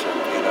relationship,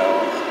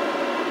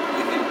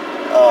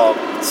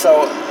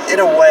 So in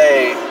a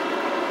way,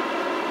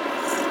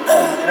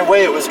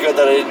 it was good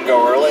that I didn't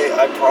go early.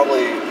 It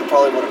probably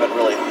would have been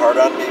really hard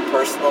on me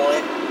personally,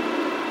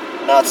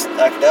 not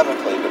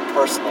academically, but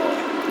personally.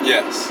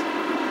 Yes.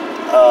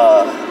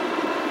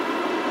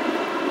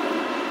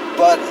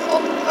 But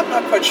I'm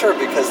not quite sure,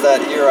 because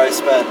that year I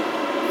spent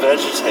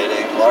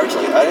vegetating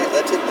largely.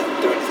 That didn't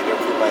do anything to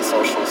improve my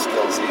social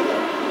skills either.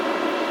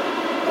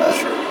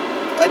 Sure.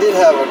 I did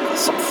have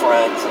some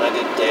friends, and I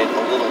did date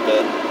a little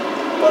bit,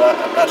 but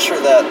I'm not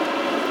sure that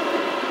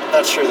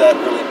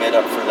really made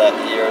up for that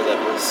year that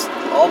was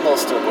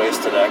almost a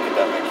wasted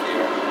academic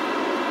year.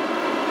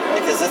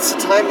 Because it's a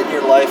time in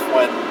your life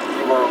when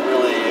you are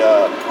really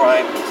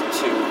primed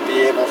to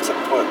be able to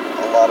put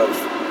a lot of...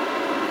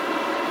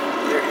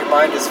 Your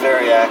mind is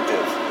very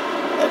active,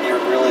 and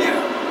you're really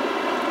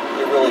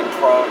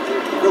prone.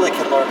 You really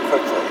can learn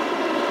quickly,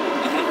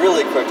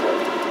 really quickly,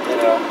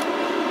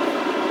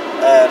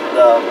 And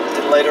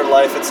in later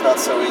life, it's not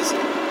so easy,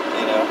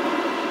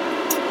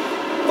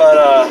 But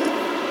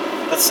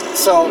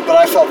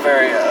I felt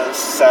very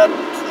sad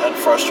and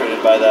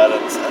frustrated by that,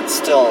 and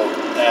still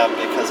am,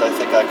 because I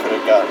think I could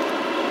have gotten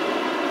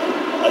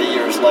a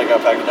year's leg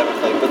up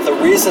academically. But the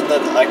reason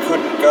that I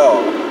couldn't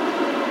go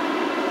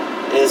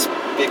is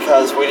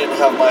because we didn't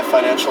have my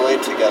financial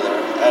aid together,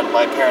 and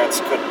my parents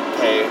couldn't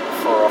pay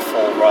for a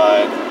full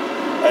ride,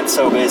 and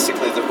so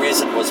basically the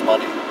reason was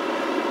money.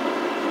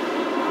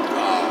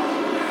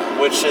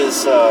 Which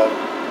is,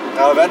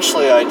 now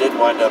eventually I did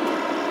wind up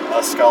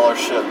a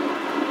scholarship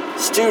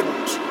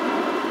student,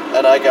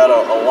 and I got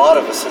a lot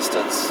of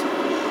assistance,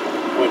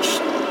 which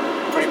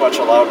pretty much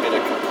allowed me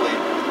to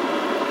complete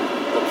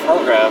the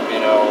program,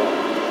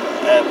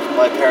 and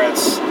my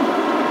parents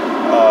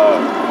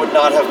would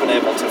not have been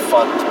able to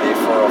fund me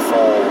for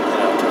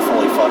to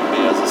fully fund me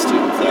as a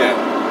student there.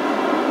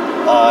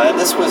 Yeah. And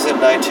this was in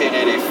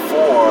 1984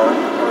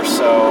 or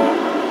so,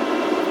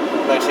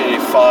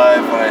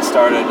 1985, when I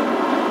started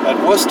at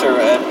Worcester,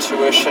 and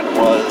tuition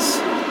was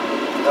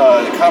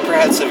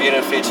comprehensive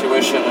unit fee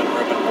tuition and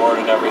room and board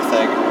and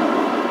everything.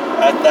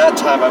 At that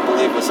time, I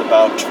believe, was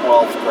about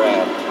 $12,000.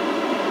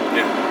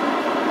 Yeah.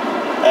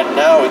 And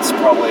now it's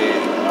probably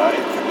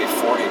it could be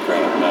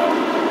 $40,000 now.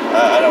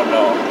 I don't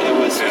know. It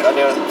was. Yeah. I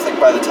think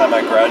by the time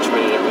I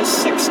graduated, it was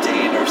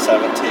 16 or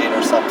 17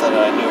 or something,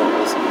 and I knew it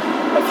was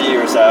a few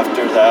years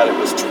after that it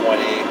was 20,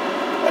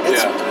 and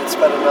it's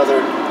been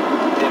another.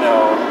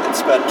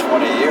 It's been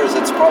 20 years.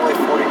 It's probably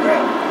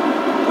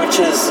 $40,000, which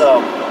is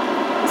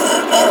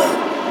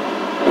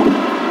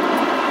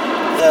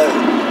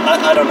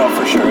I don't know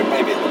for sure. It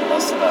may be a little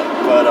less than that,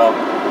 but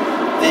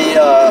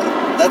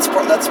that's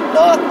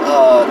not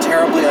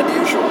terribly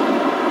unusual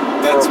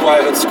for a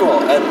private school.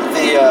 And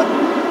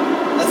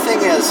the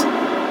thing is,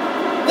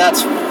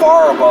 that's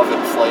far above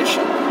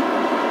inflation.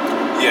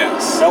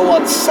 Yes. No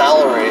one's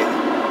salary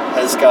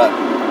has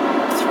gotten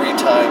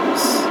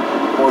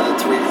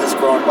has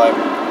grown by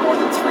more more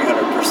than 300%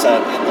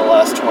 in the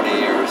last 20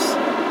 years.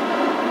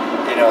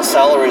 You know,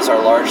 salaries are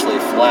largely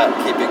flat,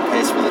 keeping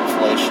pace with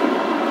inflation,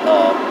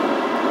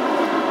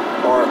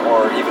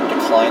 or even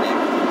declining.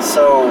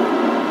 So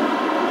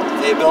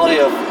the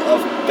ability of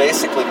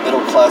basically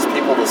middle-class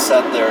people to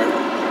send their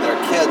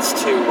kids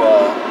to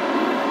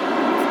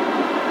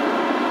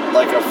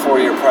like a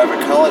 4-year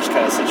private college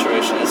kind of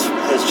situation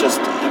has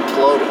just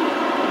imploded.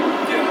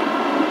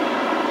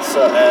 Yeah.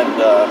 So, and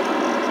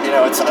you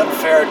know, it's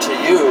unfair to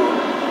you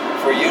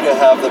for you to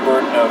have the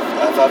burden of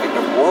having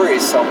to worry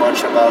so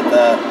much about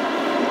that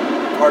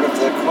part of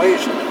the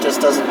equation. It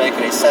just doesn't make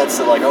any sense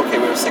that, like, okay,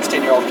 we have a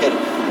 16-year-old kid,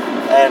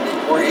 and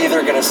we're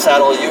either going to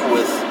saddle you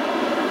with,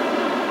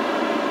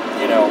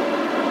 you know,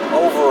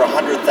 over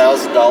 $100,000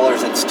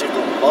 in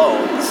student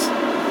loans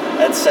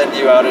and send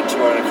you out into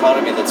an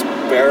economy that's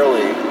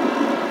barely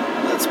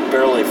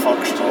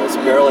functional. It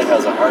barely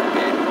has a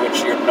heartbeat,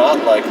 which you're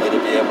not likely to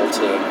be able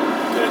to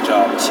Get a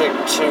job.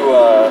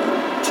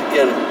 to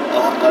get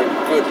a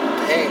good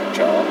paying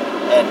job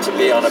and to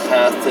be on a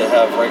path to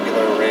have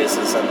regular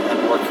raises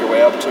and work your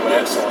way up to an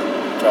excellent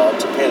job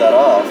to pay that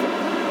off,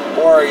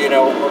 or, you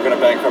know, we're going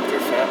to bankrupt your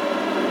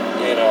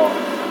family, you know.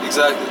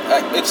 Exactly.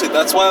 Actually,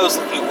 that's why I was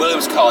looking at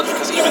Williams College,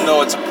 because even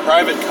though it's a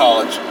private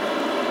college,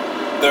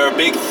 their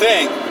big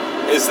thing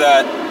is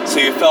that, so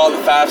you fill out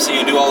the FAFSA,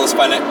 you do all this,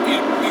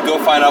 you go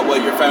find out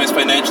what your family's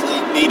financial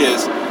need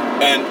is,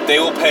 and they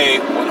will pay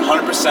 100%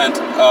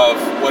 of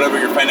whatever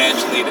your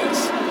financial need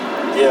is.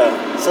 Yeah.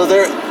 So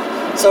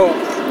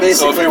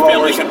basically,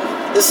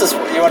 this is,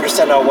 you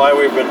understand now why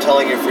we've been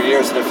telling you for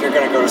years that if you're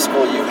going to go to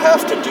school, you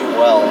have to do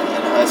well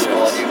in high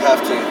school, and you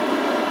have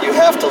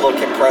to look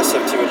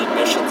impressive to an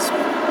admissions,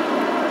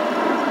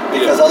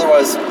 because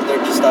otherwise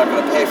they're just not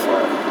going to pay for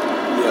it.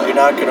 Yeah. You're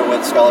not going to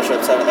win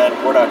scholarships, and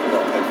we're not going to be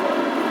able to pay for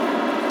it.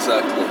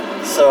 Exactly.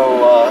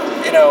 So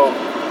you know,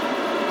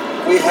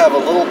 we have a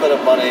little bit of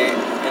money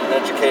in an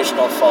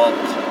educational fund,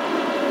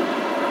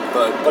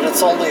 but it's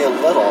only a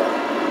little.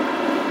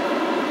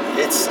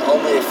 It's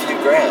only a few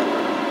grand.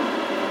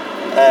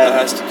 And it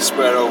has to be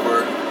spread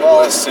over.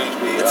 Well, as soon as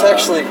it's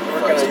actually,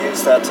 we're going to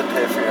use that to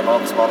pay for your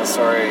mom's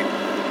Montessori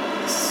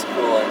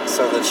schooling,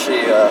 so that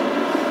she can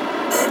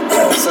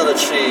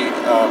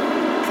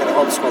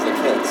homeschool the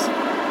kids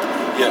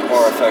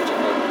more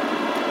effectively.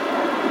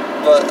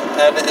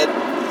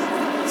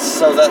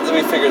 So that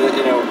we figured that,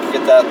 you know,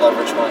 get that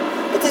leverage money.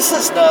 But this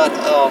is not.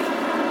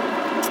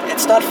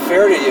 It's not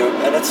fair to you,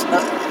 and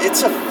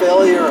it's a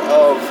failure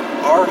of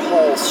our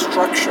whole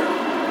structure.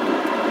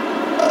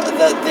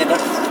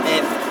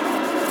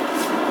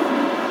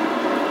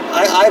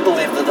 I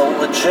believe that a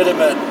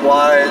legitimate,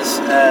 wise,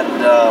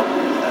 and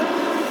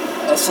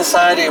a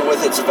society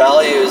with its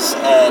values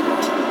and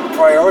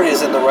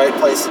priorities in the right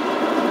place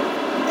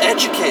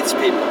educates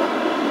people.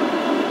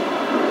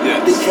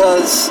 Yes.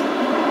 Because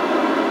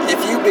if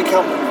you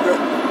become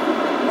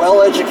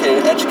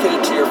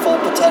educated to your full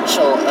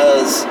potential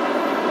as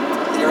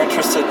you're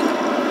interested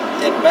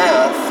in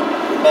math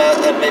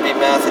and maybe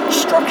math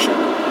instruction,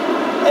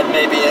 and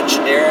maybe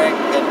engineering,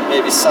 and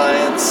maybe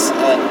science,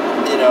 and,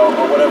 you know,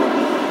 or whatever,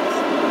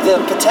 the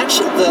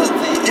potential, the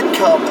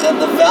income and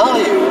the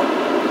value,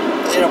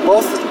 you know,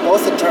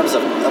 both in terms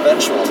of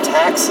eventual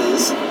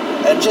taxes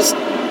and just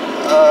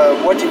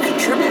what you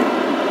contribute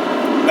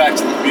back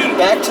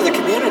to the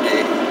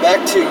community,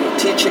 back to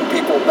teaching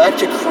people, back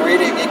to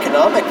creating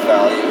economic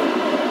value,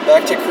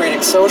 back to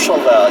creating social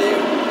value,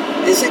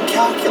 is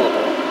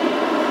incalculable.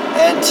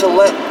 And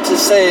to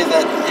say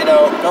that, you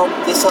know, no,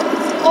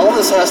 all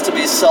this has to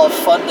be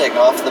self-funding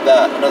off the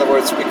bat. In other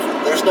words,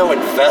 there's no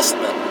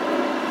investment.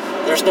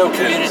 There's no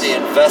community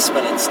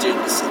investment in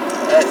students.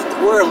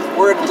 We're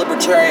in a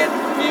libertarian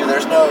view.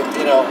 There's no,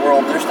 you know,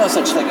 world. There's no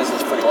such thing as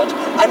this free lunch.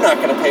 I'm not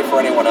going to pay for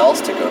anyone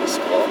else to go to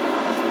school.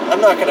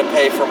 I'm not going to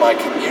pay for my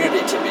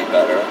community to be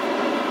better.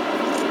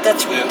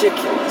 That's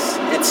ridiculous.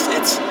 It's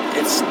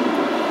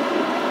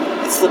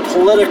the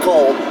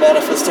political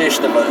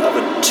manifestation of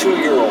a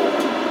 2-year-old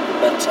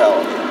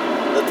mentality.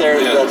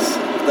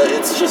 That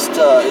it's just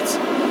it's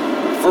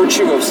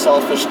virtue of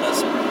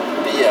selfishness,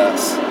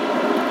 BS,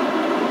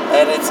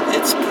 and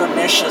it's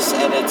pernicious,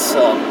 and it's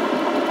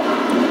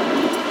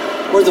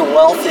we're the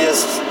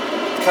wealthiest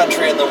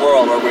country in the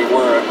world, or we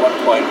were at one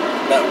point.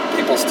 That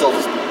people still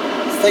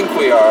think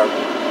we are,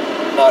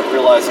 not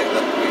realizing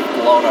that we've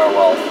blown our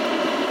wealth.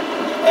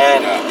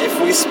 And if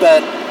we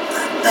spent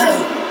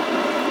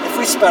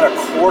a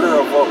quarter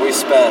of what we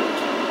spend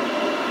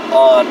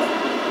on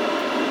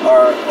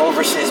our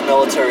overseas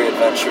military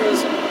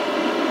adventures,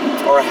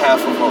 or half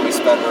of what we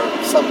spend, or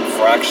some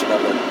fraction of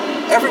it,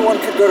 everyone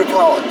could go to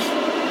college.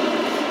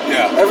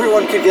 Yeah.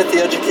 Everyone could get the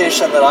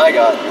education that I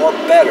got, or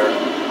better,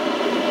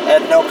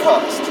 at no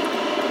cost.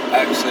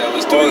 Actually, I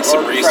was doing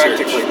some research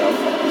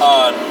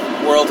on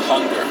world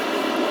hunger,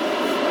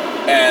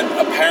 and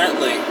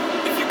apparently,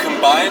 if you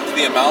combined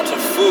the amount of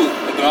food,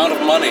 the amount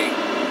of money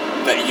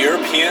that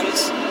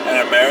Europeans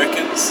and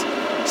Americans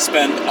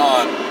spend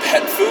on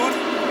pet food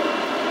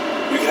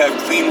you could have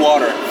clean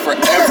water for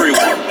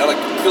everyone.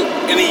 Like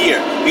in a year,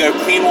 you have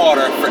clean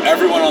water for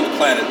everyone on the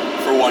planet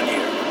for 1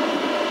 year.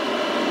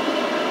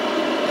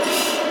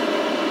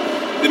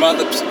 The amount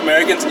that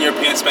Americans and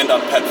Europeans spend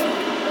on pet food.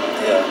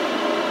 Yeah.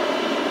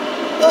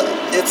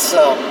 It's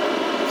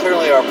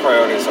clearly our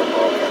priorities are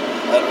broken,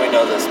 and we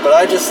know this. But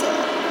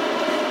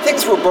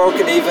things were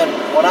broken even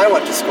when I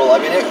went to school. I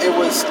mean,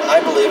 I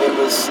believe it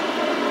was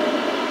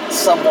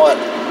somewhat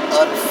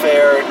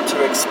unfair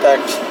to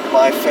expect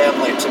my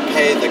family to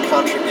pay the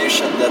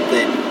contribution that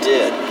they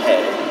did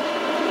pay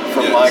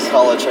for my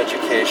college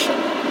education.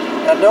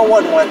 And no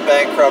one went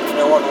bankrupt,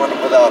 no one went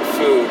without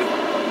food.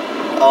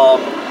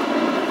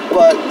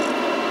 But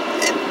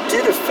it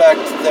did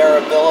affect their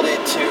ability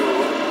to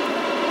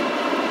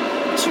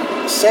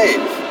save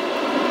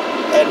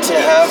and to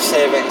have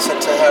savings and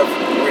to have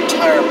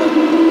retirement.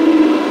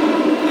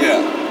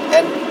 Yeah.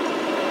 And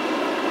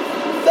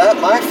that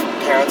my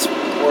parents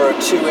were a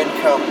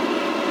 2-income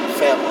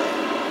family.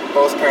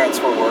 Both parents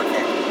were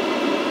working.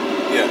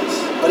 Yes.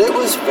 But it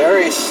was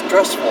very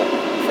stressful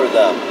for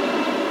them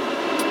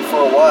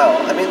for a while.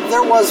 I mean,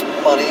 there was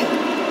money,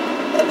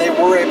 and they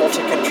were able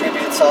to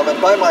contribute some, and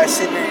by my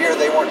senior year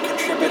they weren't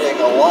contributing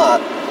a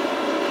lot,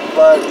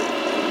 but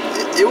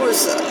it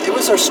was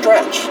a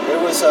stretch.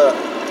 It was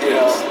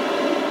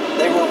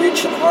they were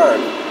reaching hard.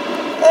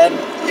 And,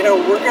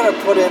 we're going to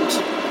put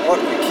into what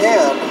we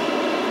can,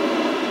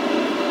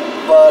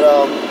 but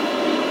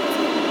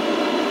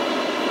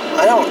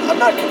I'm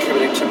not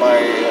contributing to my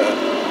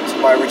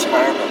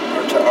retirement,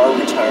 or to our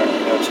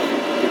retirement, to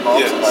your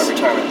mom's and my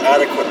retirement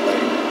adequately.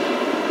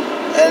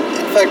 And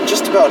in fact,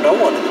 just about no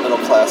one in the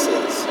middle class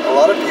is. A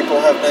lot of people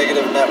have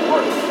negative net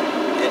worth,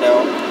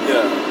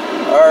 Yeah.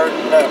 Our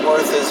net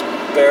worth is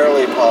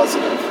barely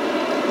positive.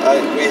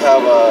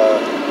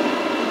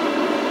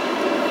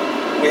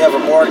 We have a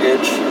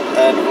mortgage,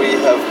 and we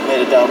have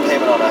made a down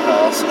payment on a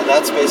house, and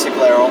that's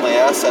basically our only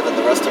asset, and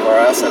the rest of our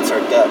assets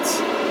are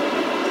debts,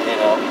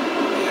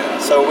 Yeah.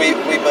 So we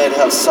might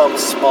have some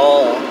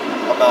small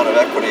amount of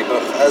equity,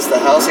 but as the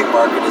housing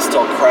market is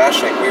still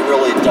crashing, we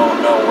really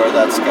don't know where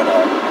that's going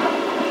to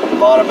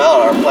bottom out.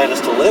 Our plan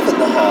is to live in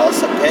the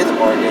house and pay the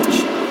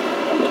mortgage,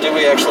 but do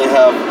we actually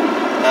have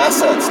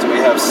assets? Do we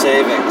have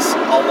savings?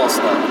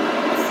 Almost none.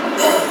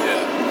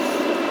 Yeah.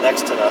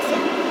 Next to nothing.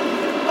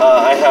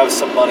 I have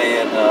some money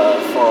in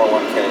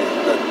 401k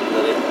that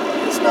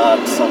is not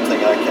something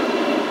I can,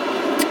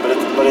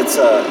 but it's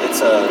a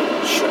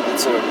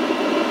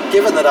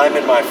given that I'm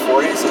in my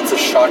 40s, it's a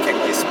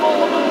shockingly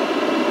small amount.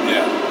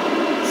 Yeah.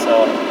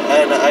 So,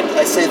 and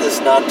I say this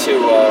not to,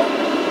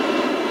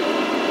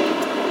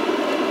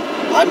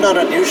 I'm not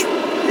unusual,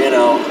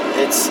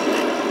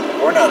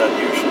 we're not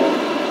unusual.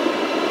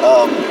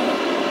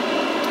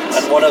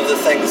 And one of the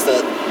things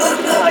that,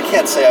 I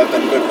can't say I've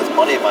been good with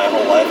money my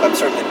whole life. I'm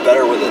certainly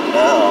better with it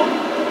now.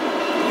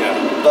 Yeah.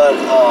 But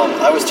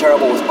I was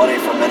terrible with money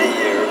for many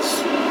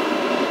years.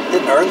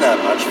 Didn't earn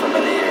that much for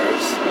many years,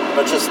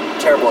 but just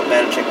terrible at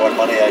managing what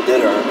money I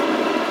did earn.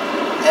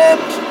 And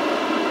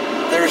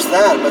there's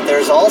that, but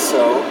there's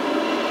also,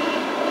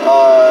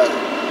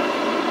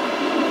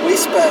 we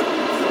spent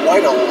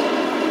quite a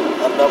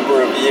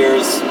number of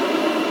years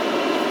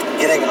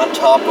getting on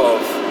top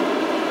of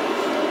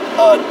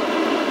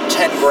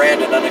 10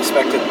 grand in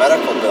unexpected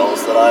medical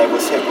bills that I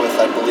was hit with,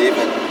 I believe,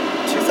 in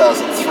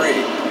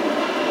 2003.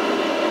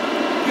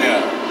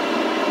 Yeah.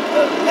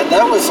 And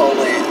that was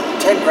only,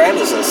 10 grand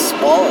is a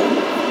small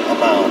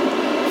amount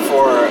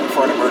for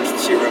an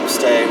emergency room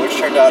stay, which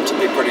turned out to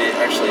be pretty,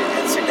 actually,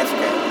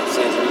 insignificant.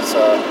 It was,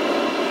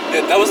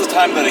 that was the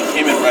time that it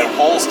came and read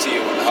holes to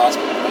you in the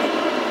hospital, right?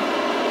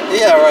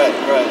 Yeah, right.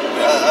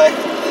 Yeah.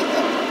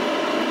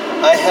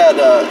 I had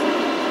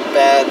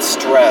bad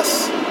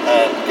stress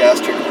and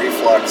gastric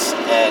reflux,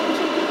 and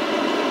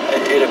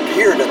it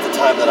appeared at the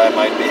time that I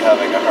might be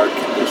having a heart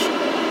condition.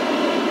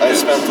 I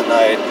spent the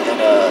night in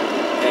a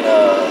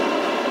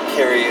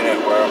care unit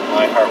where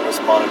my heart was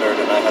monitored,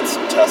 and I had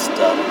some tests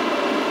done.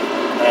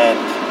 And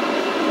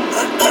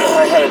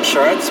I had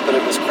insurance, but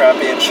it was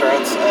crappy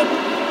insurance, and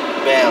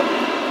bam,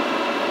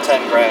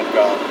 10 grand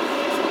gone.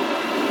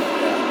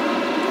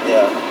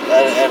 Yeah,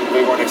 and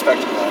we weren't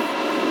expecting that.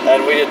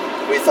 And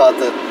we thought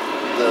that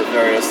the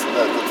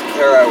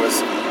care I was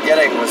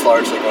getting was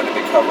largely going to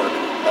be covered,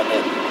 and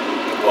it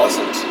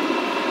wasn't.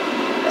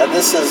 And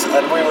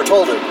we were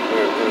told it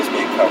was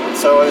being covered.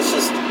 So it's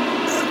just,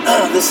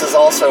 this is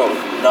also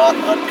not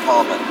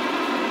uncommon,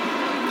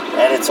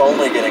 and it's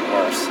only getting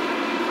worse.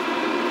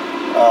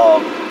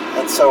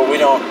 And so we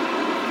don't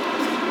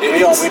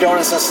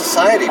as a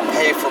society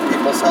pay for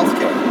people's health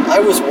care. I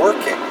was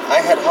working. I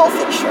had health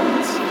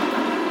insurance.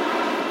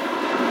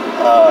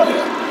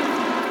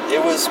 It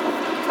was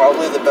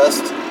probably the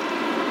best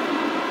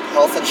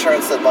health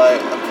insurance that my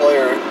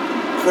employer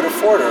could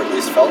afford, or at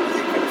least felt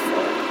he could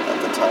afford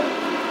at the time,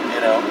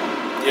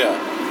 Yeah.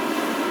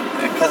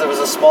 Because it was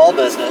a small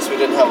business, we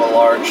didn't have a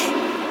large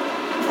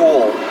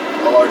pool,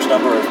 a large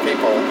number of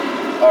people.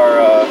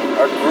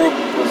 Our group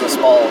was a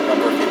small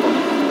number of people.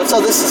 But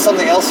so this is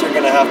something else you're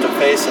going to have to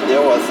face and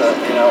deal with,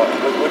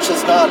 which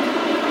is not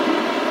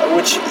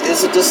which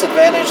is a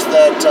disadvantage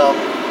that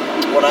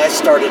when I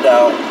started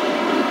out,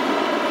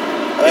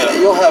 I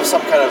mean, you'll have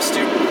some kind of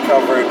student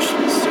coverage,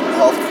 student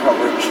health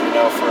coverage,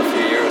 for a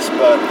few years.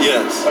 But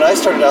Yes. when I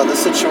started out, the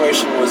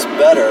situation was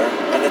better,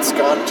 and it's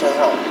gone to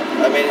hell.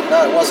 I mean,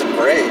 it wasn't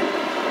great.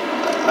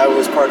 I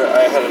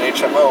had an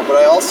HMO, but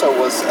I also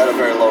was at a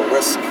very low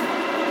risk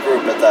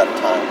group at that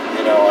time.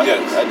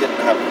 Yes. I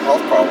didn't have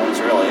health problems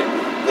really.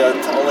 The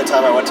only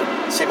time I went to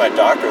see my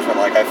doctors when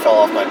I fell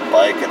off my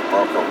bike and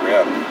broke a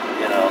rib.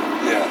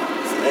 Yeah.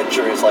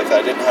 Injuries like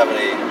that. I didn't have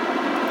any.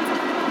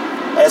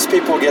 As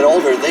people get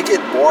older, they get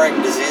boring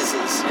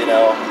diseases,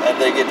 and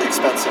they get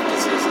expensive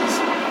diseases.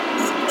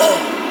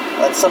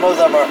 And some of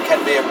them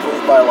can be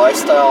improved by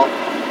lifestyle,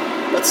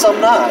 but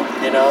some not.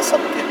 Some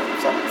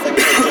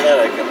things are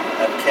genetic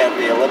and can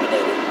be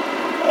eliminated,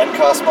 and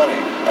cost money,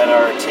 and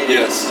are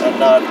tedious Yes. and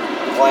not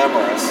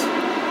glamorous.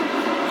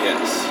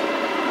 Yes.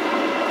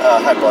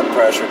 High blood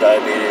pressure,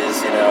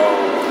 diabetes,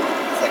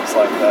 things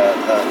like that.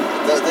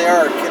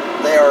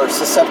 They are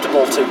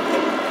susceptible to.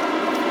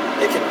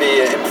 It can be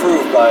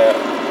improved by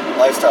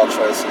lifestyle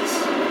choices,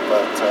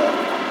 but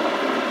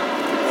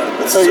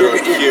so you're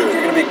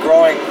going to be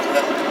growing,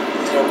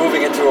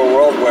 moving into a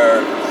world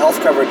where health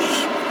coverage,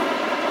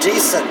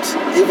 decent,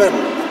 even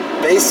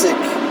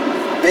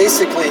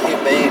basically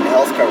humane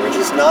health coverage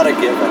is not a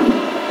given,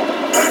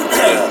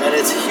 and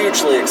it's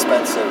hugely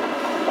expensive.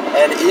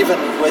 And even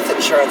with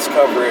insurance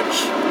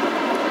coverage,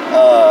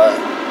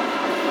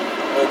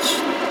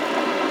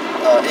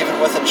 even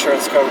with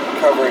insurance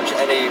coverage,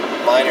 any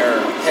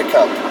minor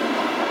hiccup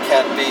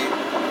can be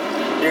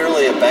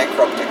nearly a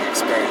bankrupting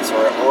experience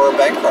or a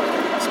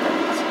bankrupting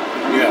experience.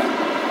 Yeah.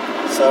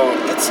 So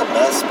it's a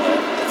mess, man.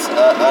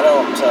 I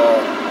don't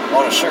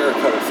want to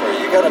sugarcoat it for you.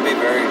 You're gonna have to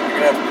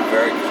be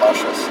very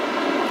cautious.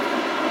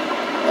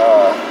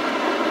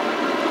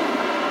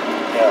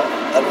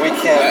 Yeah, and we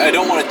can't. I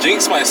don't want to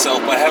jinx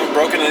myself, but I haven't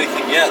broken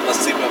anything yet. Let's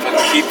see if I can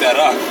keep that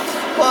up.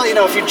 Well,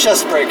 if you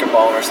just break a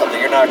bone or something,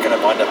 you're not going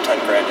to wind up 10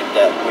 grand in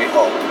debt, we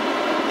hope,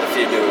 if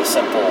you do a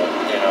simple,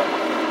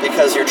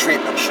 because your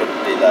treatment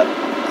shouldn't be that,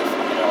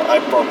 I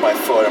broke my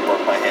foot and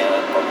broke my hand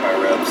and broke my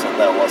ribs, and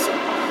that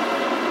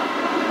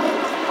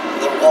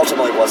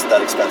ultimately wasn't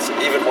that expensive,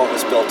 even what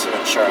was billed to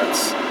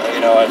insurance.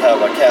 I'd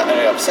have a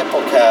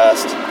simple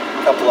cast,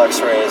 a couple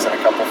x-rays, and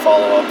a couple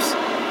follow-ups.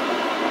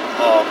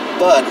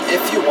 But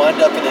if you wind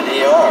up in an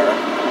ER,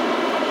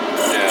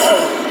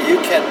 you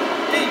can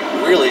be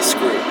really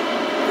screwed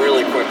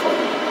really quickly.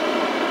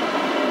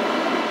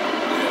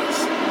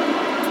 Yes.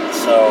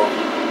 So,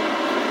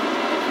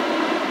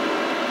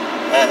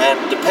 and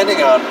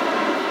depending on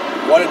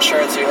what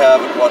insurance you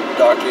have and what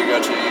doctor you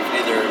go to, you can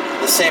either,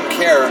 the same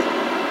care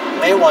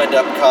may wind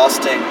up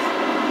costing,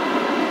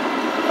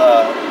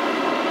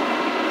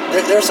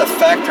 there's a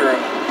factor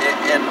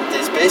in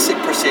these basic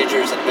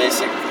procedures and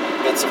basic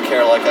bits of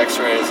care like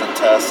x-rays and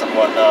tests and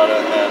whatnot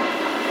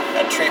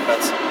and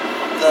treatments.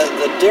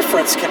 The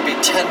difference can be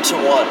 10 to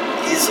 1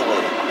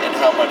 easily in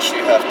how much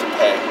you have to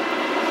pay.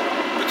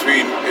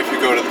 Between if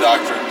you go to the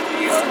doctor and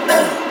the ER?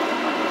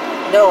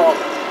 No,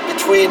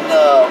 between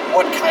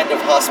what kind of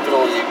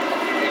hospital you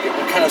get,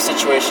 what kind of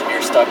situation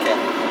you're stuck in,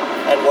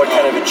 and what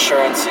kind of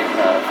insurance you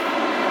have.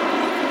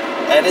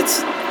 And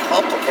it's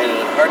complicated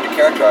and hard to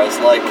characterize.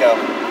 Like,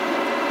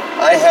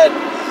 I had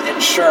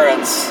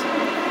insurance,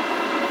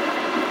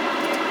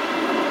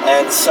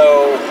 and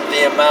so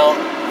the amount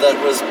that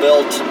was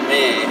billed to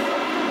me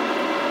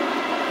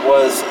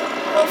was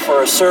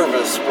for a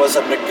service was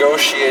a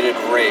negotiated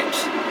rate,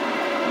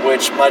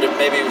 which might have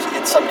maybe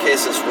in some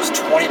cases was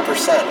 20%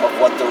 of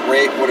what the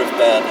rate would have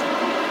been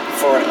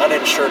for an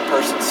uninsured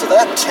person. So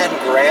that 10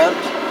 grand,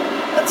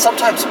 and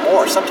sometimes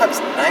more, sometimes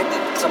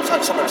 90,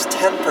 sometimes 10%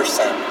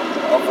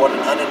 of what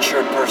an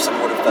uninsured person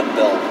would have been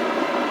billed.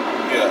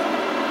 Yeah.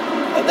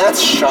 And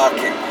that's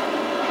shocking.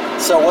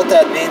 So what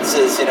that means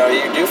is,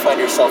 you do find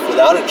yourself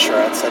without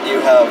insurance, and you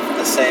have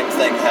the same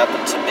thing happen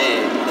to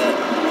me that,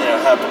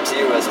 happened to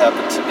you as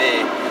happened to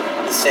me.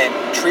 The same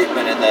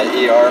treatment in that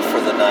ER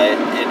for the night,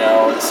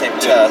 the same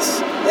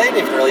tests. They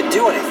didn't even really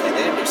do anything.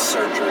 They didn't do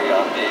surgery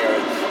on me, or,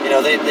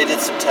 they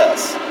did some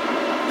tests.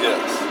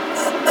 Yes.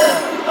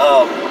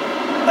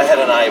 I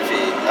had an IV.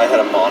 I had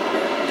a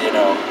monitor,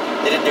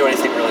 They didn't do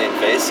anything really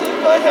invasive.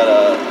 I had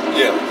a...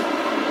 Yeah.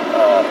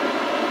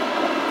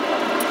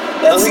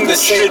 Nothing that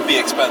should be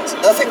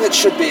expensive. Nothing that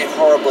should be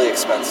horribly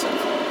expensive.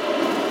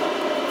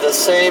 The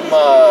same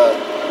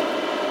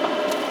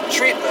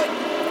treatment,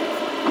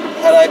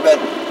 had I been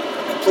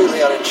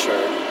completely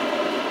uninsured,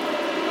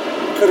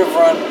 could have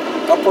run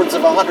upwards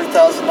of $100,000.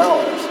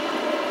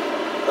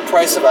 The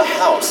price of a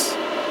house.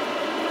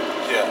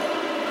 Yeah.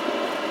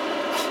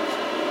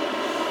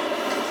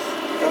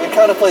 I mean,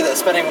 contemplate that,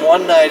 spending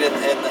one night in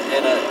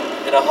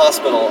a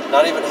hospital,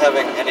 not even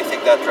having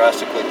anything that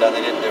drastically done.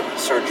 They didn't do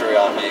surgery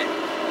on me.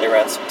 They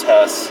ran some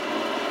tests.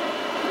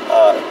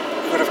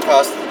 Could have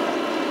cost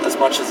as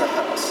much as a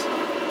house.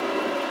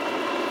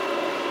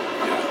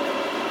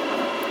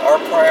 Yeah. Our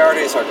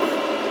priorities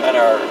and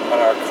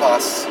our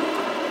costs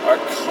are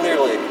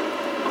clearly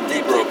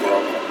deeply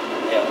broken.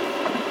 Yeah.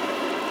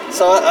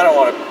 So I don't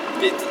want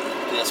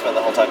to spend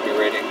the whole time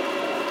berating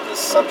this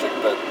subject,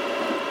 but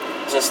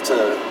just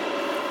to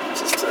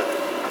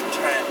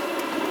try and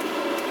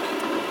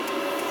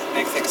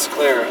make things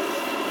clear.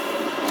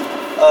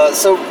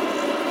 So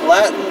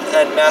Latin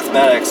and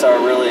mathematics are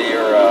really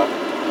your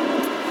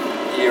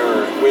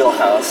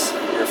wheelhouse,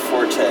 your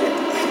forte.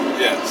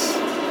 Yes.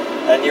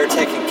 And you're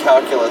taking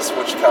calculus.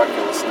 Which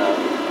calculus now?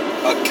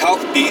 Calc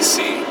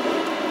BC.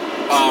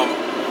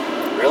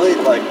 Really,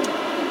 like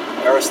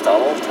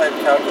Aristotle type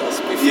calculus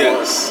before?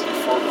 Yes.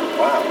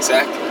 Wow.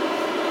 Exactly.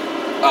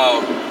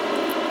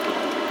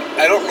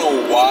 I don't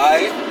know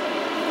why,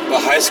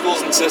 but high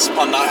schools insist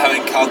upon not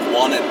having Calc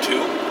 1 and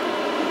 2.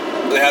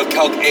 They have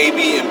Calc A,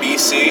 B, and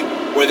BC,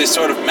 where they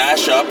sort of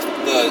mashed up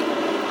the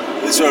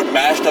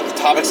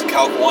topics of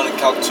Calc 1 and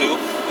Calc 2,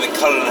 and then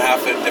cut it in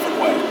half in a different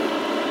way.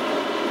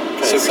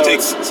 Okay,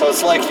 so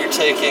it's like you're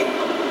taking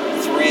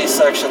 3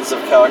 sections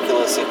of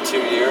calculus in 2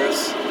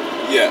 years?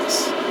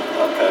 Yes.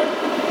 Okay.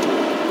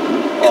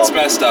 It's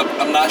messed up.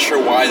 I'm not sure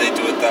why they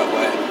do it that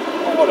way.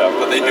 Well, whatever.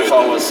 But There's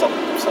always some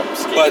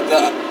scheme. But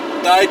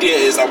the idea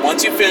is that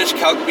once you finish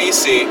Calc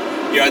BC,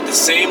 you're at the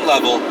same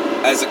level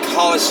as a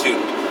college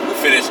student who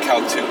finished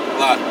Calc 2.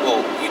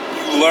 You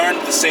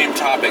learned the same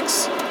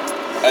topics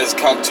as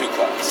Calc 2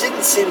 class. It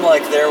didn't seem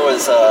like there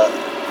was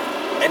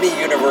any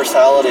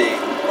universality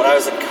when I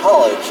was in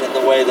college in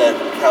the way that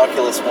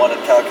Calculus 1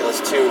 and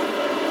Calculus 2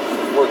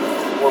 were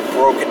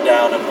broken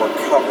down and were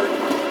covered.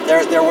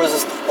 There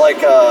was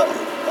like a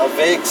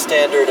vague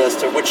standard as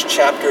to which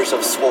chapters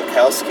of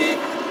Swolkowski,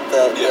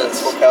 the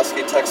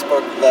Swolkowski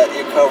textbook, that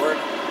you covered.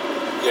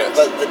 Yes.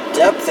 But the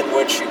depth in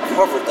which you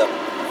covered them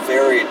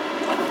varied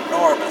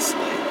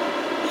enormously.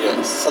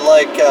 Yes. So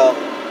like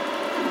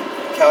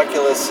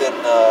calculus at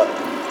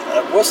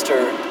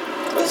Worcester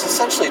was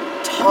essentially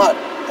taught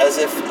as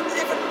if,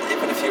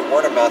 even if you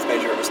weren't a math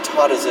major, it was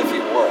taught as if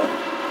you were.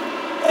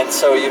 And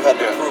so you had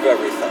to prove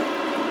everything.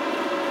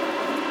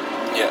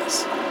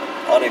 Yes.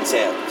 On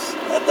exams.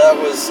 And that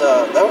was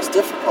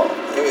difficult.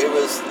 It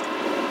was...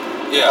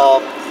 Yeah.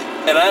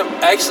 And I'm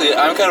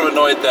kind of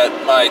annoyed that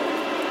my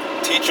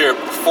teacher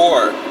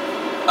before,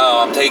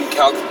 I'm taking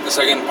Calc, the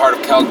second part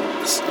of Calc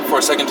for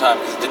a second time,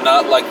 because I did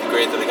not like the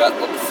grade that I got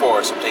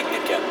before, so I'm taking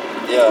it again.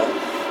 Yeah.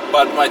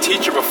 But my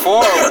teacher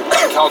before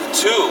Calc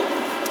 2,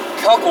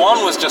 Calc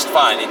 1 was just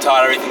fine. He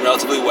taught everything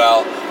relatively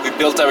well. We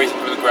built everything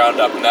from the ground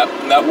up, and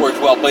that worked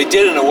well. But he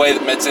did it in a way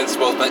that made sense to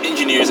both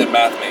engineers and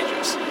math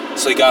majors.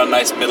 So he got a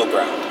nice middle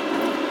ground.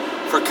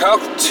 For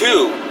Calc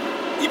 2,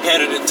 he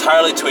pandered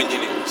entirely to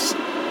engineers.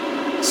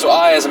 So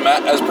I, as a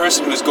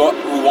person who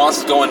wants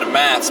to go into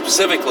math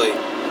specifically,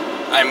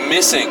 I'm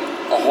missing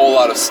a whole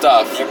lot of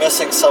stuff. You're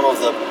missing some of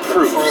the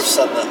proofs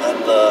and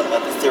the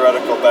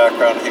theoretical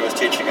background he was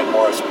teaching in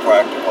more as a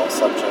practical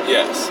subject.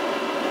 Yes.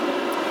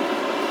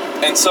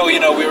 And so, we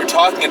were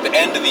talking at the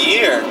end of the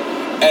year,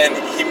 and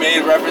he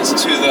made reference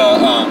to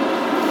the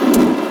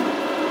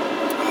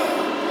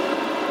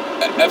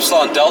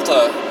epsilon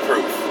delta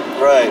proof.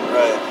 Right.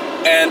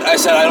 And I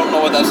said, I don't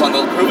know what the epsilon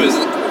delta proof is.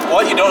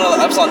 What, you don't know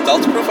the epsilon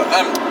delta proof?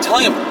 I'm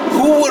telling him,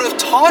 who would have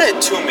taught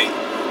it to me?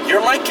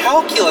 You're my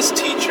calculus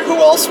teacher. Who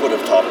else would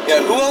have taught it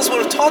to me? Who else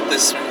would have taught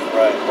this to me?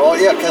 Right. Well,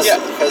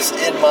 because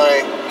in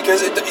my...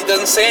 Because it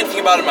doesn't say anything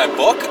about it in my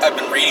book. I've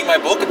been reading my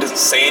book. It doesn't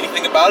say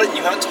anything about it, and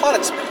you haven't taught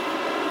it to me.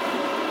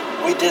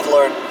 We did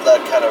learn that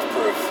kind of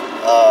proof.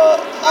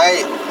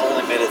 I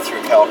only made it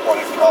through Calc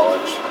 1 in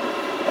college,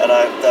 and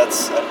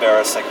that's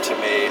embarrassing to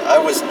me. I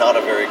was not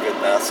a very good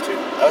math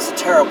student. I was a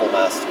terrible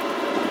math student.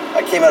 I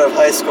came out of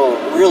high school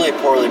really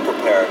poorly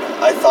prepared.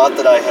 I thought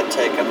that I had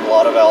taken a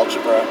lot of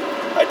algebra.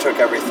 I took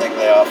everything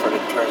they offered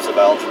in terms of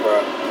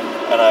algebra,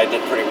 and I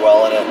did pretty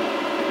well in it.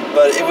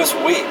 But it was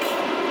weak.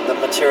 The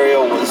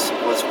material was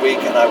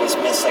weak, and I was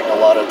missing a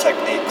lot of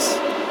techniques.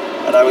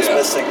 And I was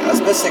missing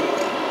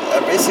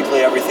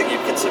basically everything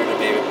you'd consider to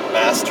be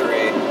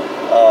mastery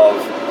of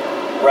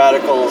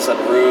radicals and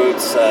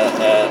roots, I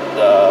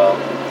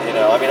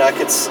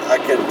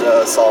could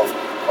solve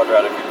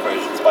quadratic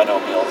equations,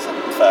 binomials,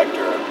 and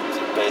factor, and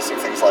basic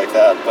things like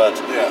that. But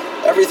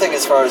everything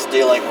as far as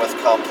dealing with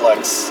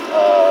complex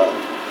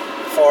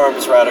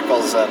forms,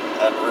 radicals,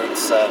 and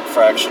roots, and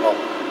fractional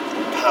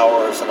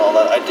powers, and all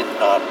that, I did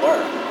not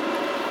learn.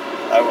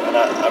 I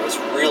was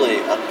really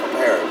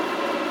unprepared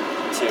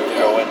to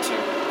go into.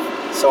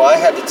 So I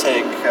had to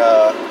take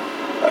a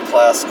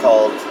class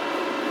called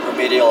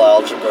Remedial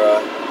Algebra,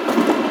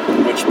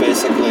 which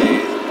basically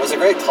was a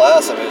great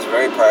class. I mean, it was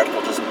very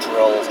practical, just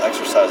drills,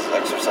 exercises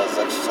on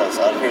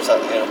here's how,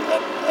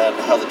 and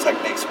how the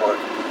techniques work.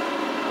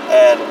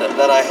 And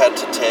then I had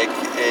to take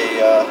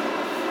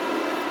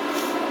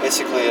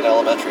basically an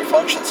elementary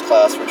functions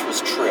class, which was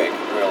trig,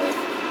 really.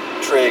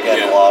 Trig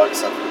and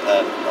logs and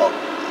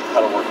how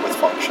to work with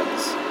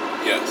functions.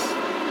 Yes.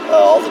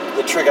 All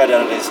the trig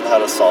identities and how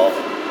to solve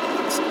them.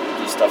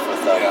 Do stuff with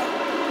them,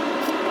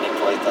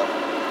 manipulate them.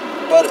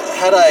 But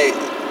had I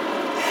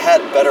had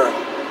better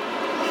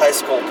high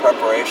school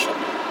preparation,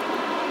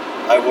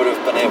 I would have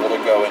been able to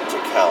go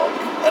into Calc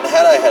And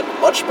had I had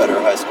much better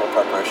high school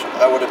preparation,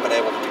 I would have been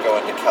able to go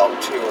into Calc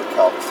 2 or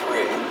Calc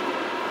 3.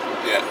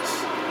 Yes.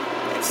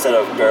 Instead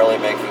of barely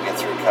making it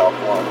through Calc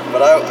 1.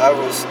 But I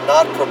was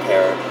not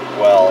prepared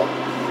well.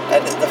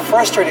 And the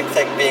frustrating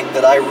thing being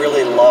that I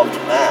really loved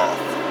math.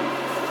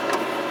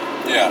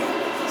 Yeah.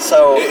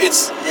 So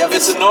it's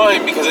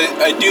annoying because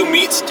I do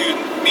meet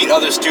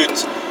other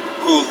students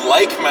who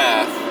like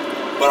math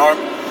but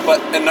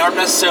aren't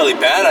necessarily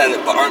bad at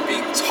it, but aren't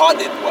being taught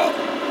it well.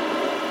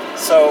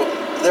 So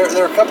there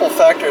are a couple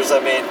factors. I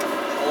mean,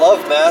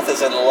 love math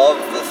is in love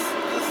the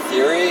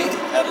theory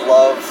and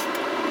love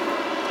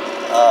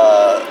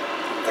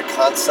the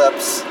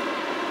concepts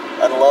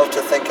and love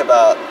to think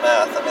about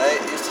math. I mean,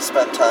 I used to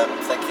spend time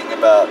thinking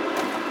about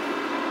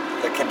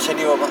the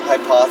continuum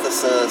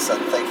hypothesis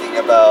and thinking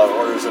about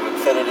orders of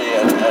infinity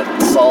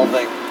and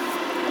solving.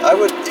 I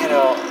would,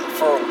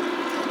 for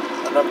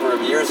a number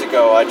of years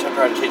ago, I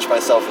tried to teach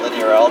myself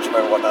linear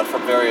algebra and whatnot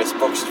from various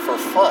books for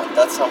fun.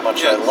 That's how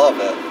much I love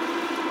it.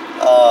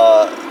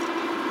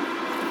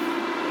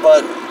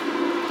 But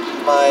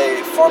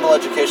my formal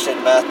education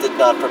in math did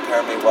not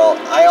prepare me well.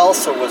 I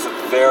also was a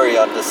very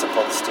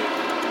undisciplined student.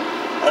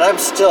 And I'm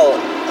still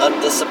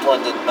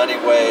undisciplined in many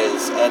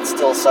ways and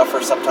still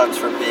suffer sometimes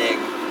from being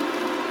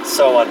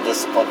so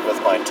undisciplined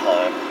with my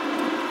time.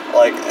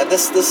 And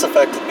this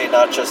affected me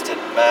not just in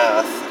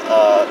math.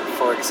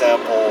 For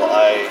example,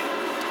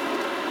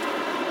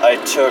 I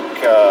took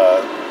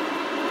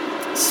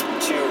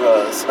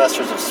 2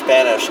 semesters of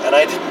Spanish, and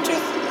I didn't do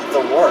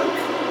the work.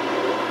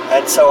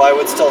 And so I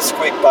would still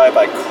squeak by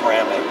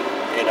cramming,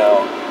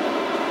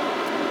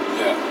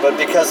 Yeah. But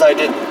because I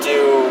didn't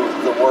do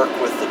the work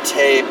with the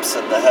tapes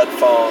and the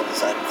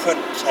headphones and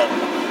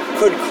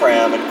could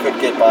cram and could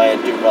get by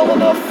and do well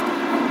enough,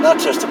 not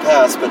just to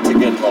pass, but to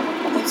get,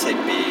 let's say,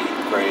 B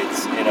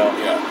grades,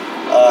 Yeah.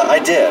 I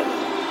did.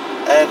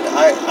 And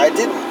I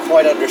didn't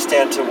quite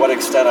understand to what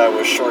extent I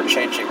was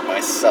shortchanging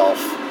myself.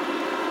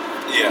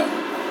 Yeah.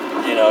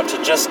 To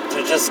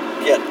just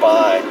get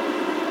by.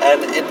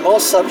 And in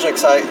most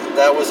subjects,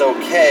 that was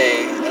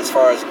okay as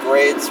far as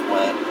grades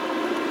went.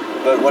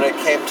 But when it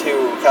came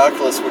to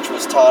calculus, which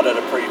was taught at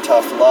a pretty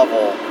tough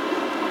level,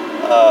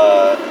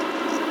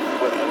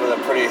 with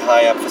a pretty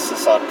high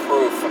emphasis on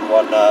proof and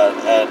whatnot,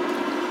 and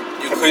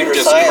You computer couldn't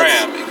just science,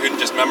 cram. You couldn't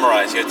just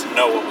memorize. You had to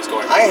know what was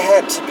going on. I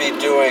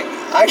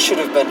should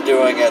have been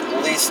doing at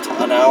least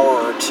an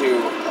hour or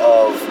 2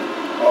 of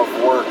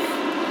work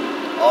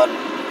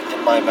in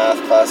my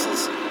math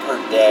classes per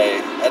day,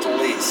 at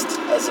least,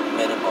 as a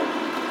minimum.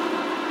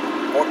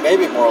 Or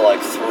maybe more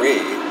like 3.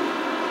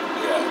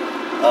 Yeah.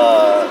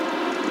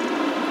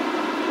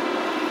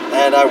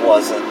 And I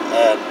wasn't,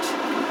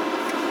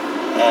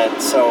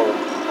 and so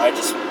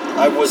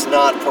I was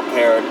not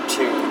prepared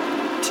to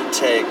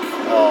take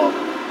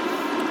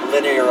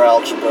linear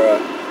algebra,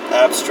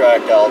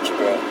 abstract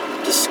algebra,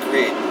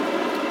 discrete,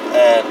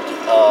 and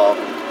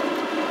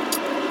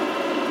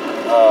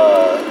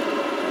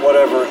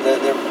whatever.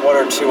 There were 1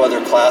 or 2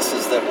 other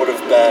classes that would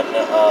have been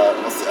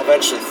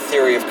eventually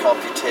theory of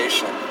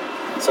computation.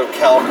 So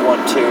Calc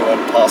 1, 2,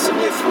 and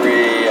possibly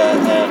 3,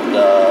 and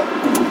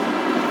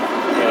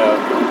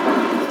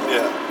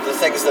the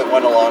things that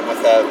went along with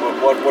that.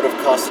 What would have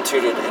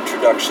constituted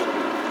introduction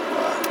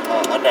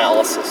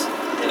analysis.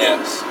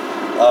 Yes.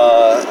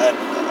 And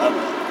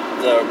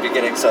the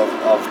beginnings of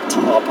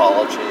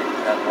topology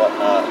and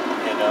whatnot.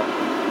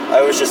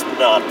 I was just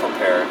not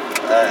prepared,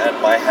 and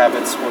my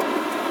habits were.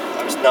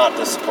 I was not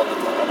disciplined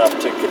enough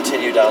to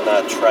continue down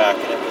that track,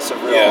 and it was a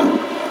real.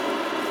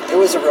 Yeah. It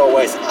was a real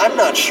waste. I'm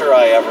not sure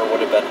I ever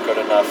would have been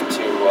good enough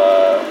to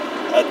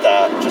at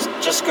that.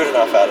 Just good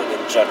enough at it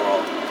in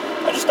general.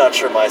 I'm just not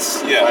sure my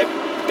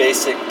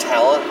basic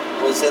talent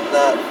was in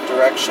that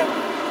direction.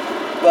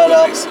 But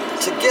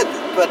to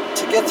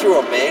get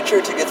through a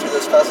major, to get through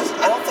those classes,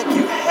 I don't think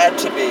you had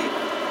to be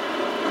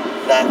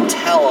that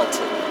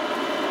talented.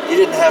 You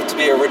didn't have to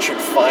be a Richard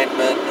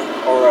Feynman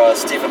or a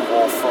Stephen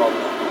Wolfram.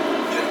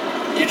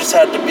 Yeah. You just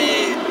had to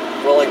be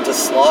willing to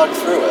slog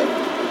through it,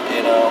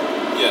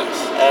 Yes.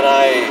 And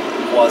I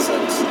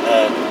wasn't,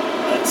 and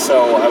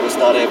so I was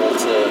not able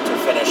to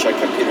finish a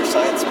computer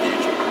science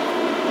major.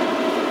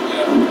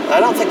 Yeah. I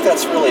don't think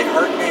that's really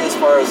hurt me as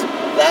far as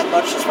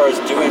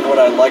doing what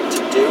I like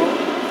to do,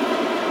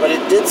 but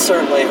it did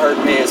certainly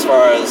hurt me as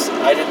far as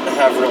I didn't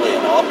have really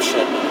an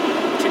option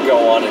to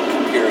go on in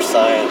computer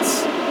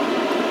science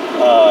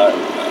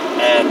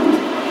and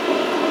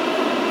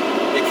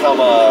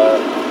become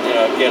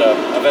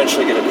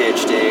eventually get a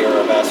PhD or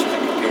a master's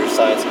in computer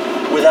science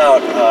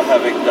without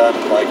having done,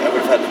 I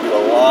would have had to do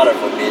a lot of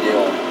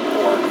remedial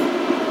work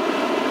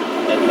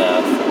in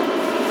math.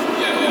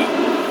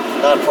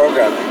 Yeah. Not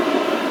programming.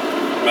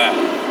 Math.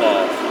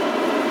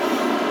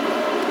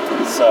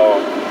 So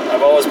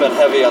I've always been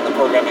heavy on the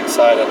programming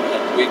side and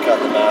weak on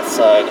the math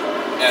side.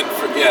 And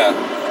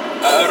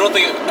I don't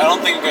think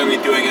I'm going to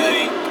be doing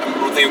any. I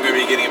don't think I'm going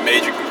to be getting a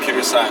major in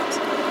computer science.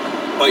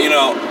 But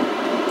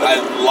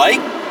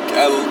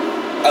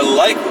I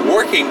like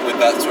working with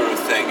that sort of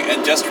thing.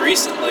 And just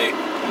recently,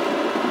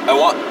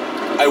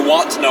 I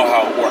want to know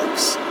how it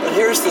works. But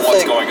here's the what's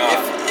thing: going on.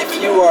 if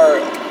you are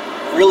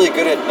really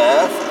good at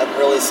math and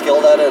really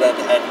skilled at it,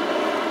 and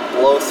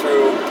blow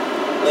through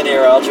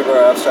linear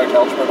algebra, abstract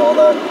algebra, and all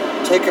that,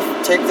 take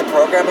the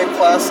programming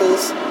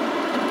classes,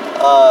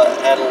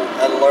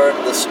 and learn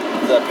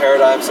the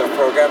paradigms of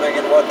programming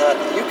and whatnot.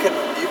 You can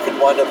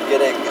wind up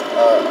getting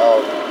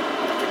a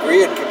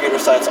degree in computer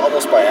science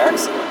almost by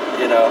accident.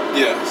 You know.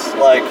 Yes.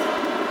 Like,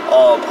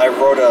 I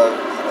wrote an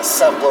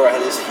assembler. I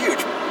had these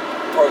huge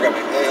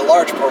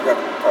large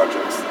programming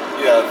projects.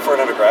 Yeah. For an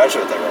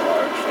undergraduate, they were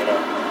large. You know.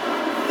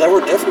 They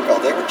were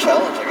difficult. They were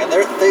challenging, and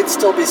they'd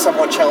still be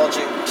somewhat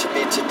challenging to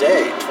me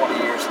today,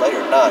 20 years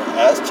later. Not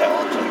as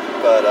challenging,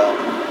 but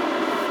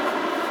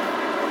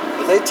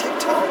they take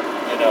time,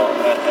 you know,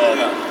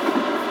 and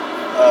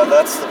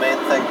that's the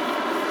main thing.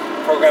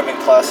 Programming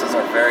classes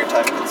are very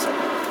time consuming.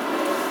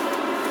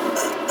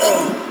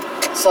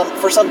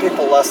 For some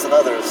people less than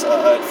others.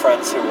 I had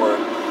friends who were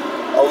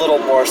a little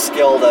more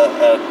skilled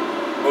at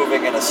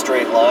moving in a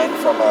straight line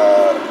from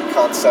a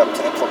concept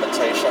to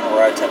implementation,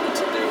 where I tended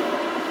to do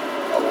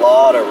a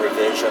lot of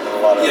revision and a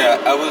lot of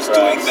I was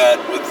doing that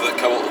with a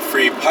couple of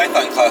free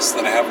Python classes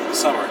that I have in the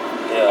summer.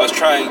 Yeah. I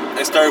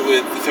started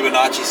with the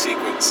Fibonacci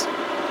sequence,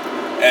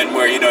 and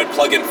where, I'd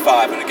plug in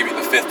 5 and it'd give you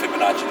the 5th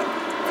Fibonacci number.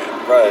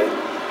 Right.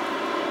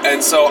 And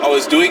so I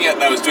was doing it,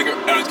 and I was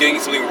getting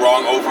something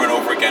wrong over and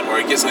over again, where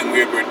it gets something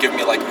weird, where it'd give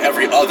me like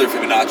every other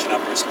Fibonacci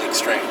number, something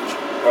strange.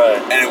 Right.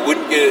 And it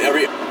wouldn't get it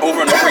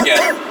over and over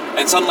again.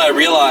 And suddenly I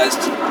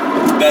realized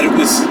that it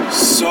was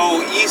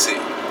so easy.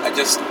 I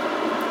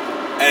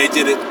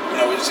did it,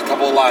 just a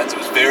couple of lines. It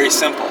was very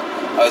simple.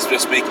 I was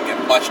just making it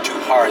much too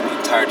hard the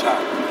entire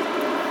time.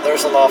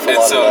 There's an awful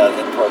lot of that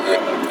in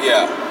programming.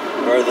 Yeah.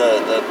 Where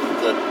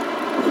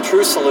the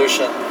true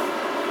solution,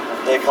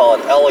 they call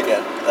it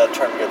elegant. That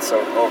term gets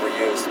so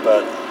overused,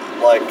 but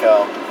like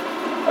a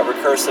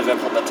recursive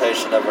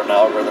implementation of an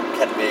algorithm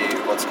can be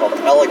what's called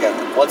elegant.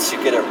 And once you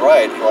get it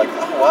right, you're like,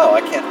 oh wow,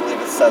 I can't believe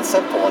it's that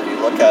simple. And you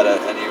look at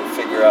it and you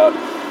figure out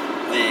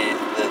the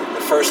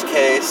first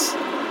case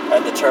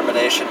and the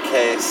termination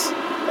case,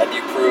 and you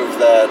prove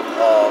that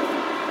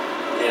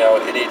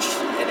in each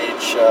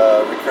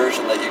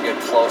recursion that you get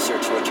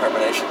closer to a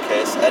termination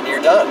case, and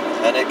you're done.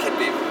 And it can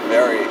be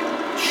very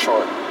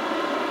short.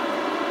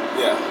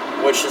 Yeah.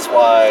 Which is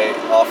why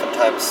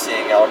oftentimes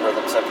seeing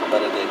algorithms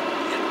implemented in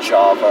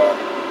Java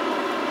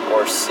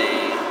or C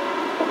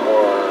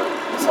or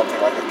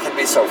something like that can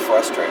be so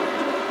frustrating.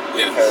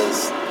 Yes.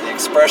 Because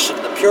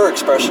the pure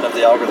expression of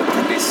the algorithm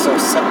can be so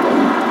simple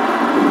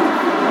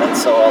and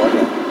so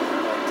elegant.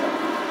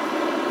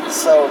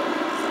 So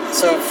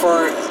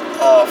for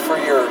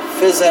your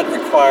phys ed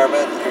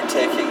requirement, you're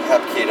taking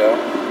Hapkido.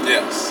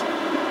 Yes.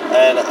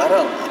 And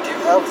do you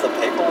have the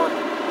paperwork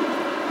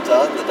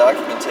done, the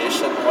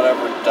documentation,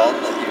 whatever done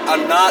that you need?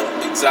 I'm not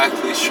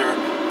exactly sure.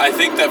 I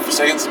think that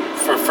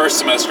for first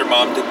semester,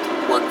 Mom did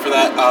work for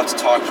that. I'll have to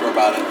talk to her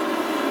about it.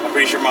 I'm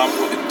pretty sure Mom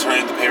would turn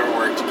in the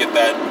paperwork to get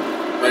that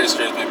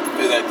registered as my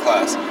phys ed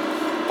class.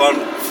 But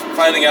I'm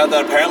finding out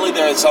that apparently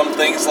there are some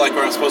things like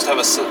where I'm supposed to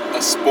have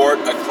a sport,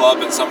 a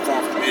club, and some form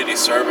of community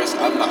service.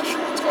 I'm not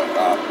sure what's going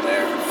on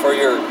there. For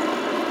your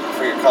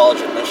college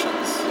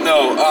admissions?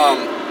 No,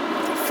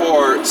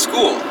 for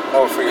school.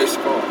 Oh, for your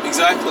school.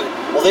 Exactly.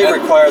 Well, they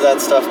require that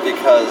stuff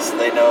because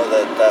they know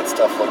that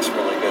stuff looks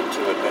really good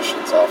to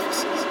admissions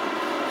offices.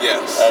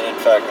 Yes. And in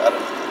fact,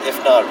 if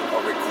not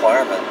a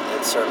requirement,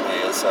 it certainly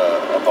is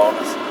a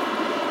bonus.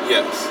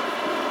 Yes.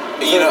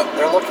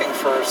 They're looking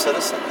for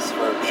citizens,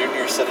 for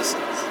junior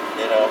citizens,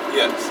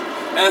 Yes.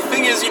 And the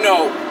thing is,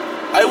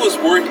 I was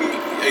working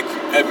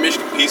at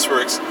Michigan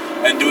Pieceworks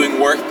and doing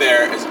work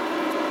there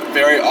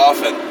very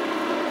often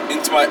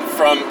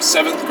from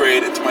 7th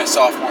grade into my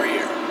sophomore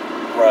year.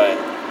 Right.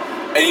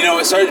 And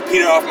it started to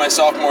peter off my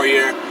sophomore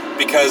year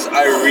because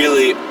I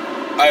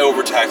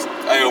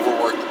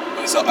overworked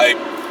myself. I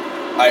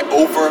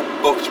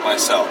overbooked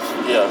myself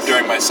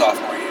during my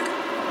sophomore year.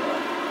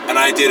 And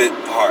I did it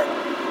hard.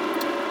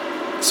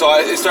 So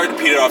it started to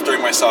peter off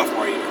during my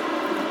sophomore year.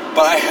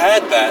 But I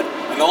had that,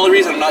 and the only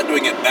reason I'm not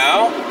doing it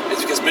now is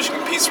because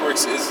Michigan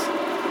Pieceworks is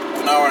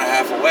an hour and a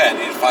half away. I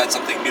need to find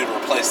something new to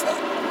replace that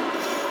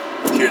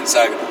here in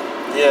Saginaw.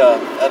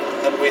 Yeah,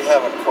 and we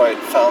haven't quite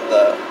found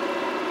that.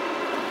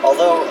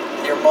 Although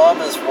your mom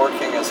is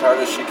working as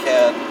hard as she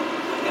can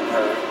in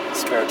her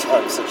spare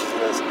time, such as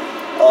it is,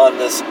 on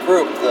this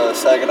group, the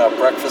Saginaw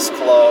Breakfast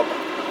Club,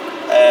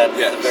 and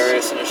the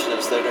various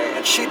initiatives they're doing.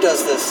 And she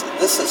does this.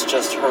 This is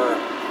just her.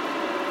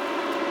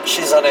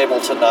 She's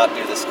unable to not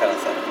do this kind of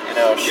thing.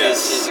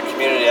 She's a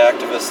community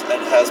activist and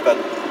has been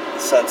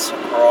since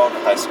her own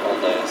high school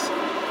days.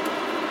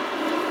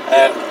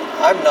 And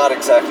I'm not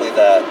exactly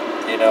that.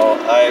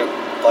 I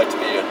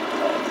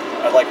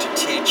like to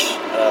teach,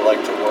 and I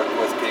like to work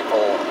with people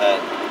and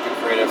do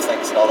creative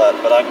things and all that,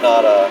 but I'm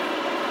not I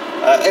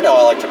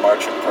like to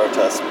march and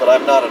protest, but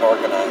I'm not an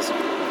organizer.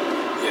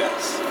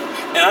 Yes.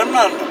 And I'm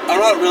not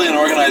really an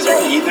organizer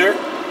either,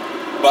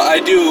 but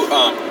I do,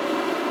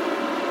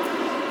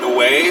 the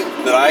way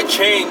that I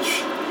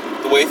change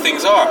the way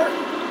things are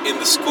in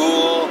the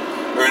school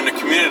or in the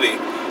community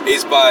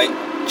is by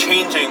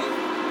changing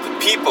the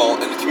people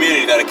in the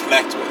community that I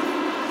connect with.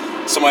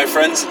 So my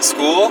friends at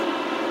school,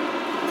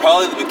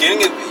 probably at the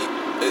beginning of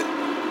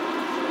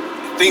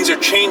things are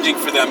changing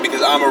for them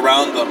because I'm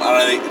around them,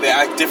 and they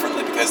act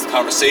differently because the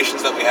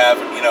conversations that we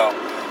have, you know,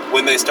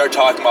 when they start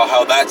talking about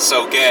how that's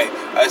so gay,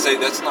 I say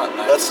that's not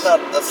nice.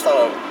 That's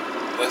not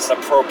an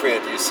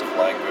appropriate use of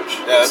language.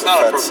 Yeah, it's it's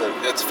not offensive.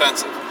 appropriate. It's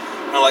offensive.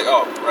 And I'm like,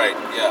 oh, right,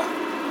 yeah.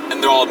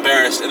 And they're all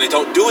embarrassed, and they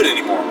don't do it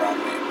anymore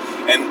around me.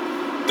 And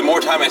the more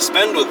time I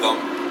spend with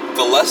them,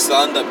 the less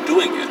they'll end up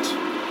doing it.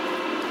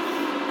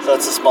 So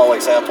that's a small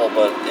example,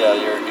 but yeah,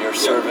 you're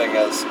serving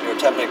as you're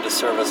attempting to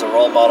serve as a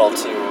role model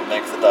to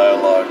make the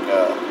dialogue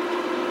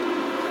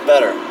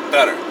better.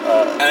 Better.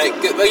 And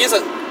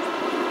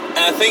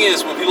the thing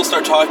is, when people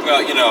start talking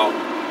about, you know,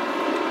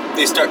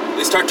 they start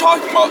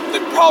talking about the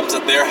problems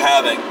that they're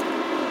having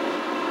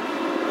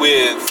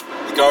with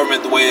the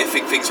government, the way they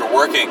think things are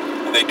working,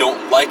 and they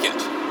don't like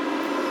it.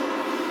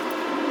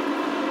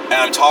 And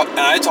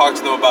I talk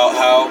to them about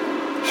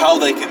how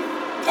they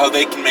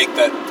can make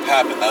that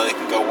happen, how they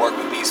can go work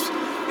with these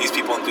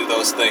people and do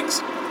those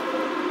things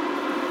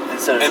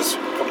instead of just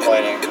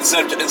complaining.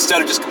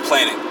 Instead of just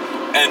complaining,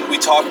 and we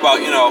talk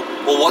about, you know,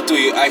 well, what do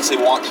we actually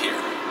want here,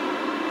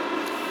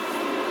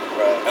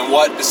 right? And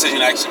what decision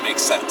actually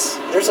makes sense.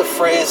 There's a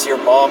phrase your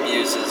mom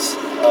uses,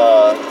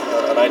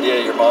 an idea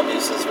your mom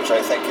uses, which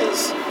I think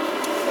is.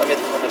 Let me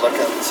look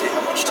at and see how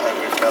much time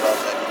we've got on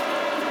there.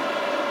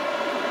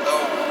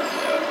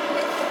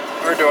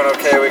 We're doing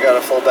okay. We got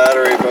a full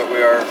battery, but we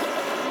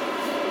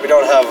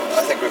don't have.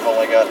 I think we've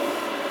only got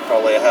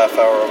probably a half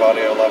hour of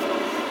audio left.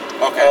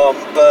 Okay.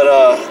 But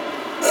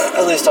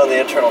at least on the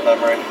internal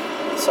memory,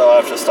 so I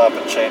have to stop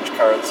and change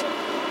cards.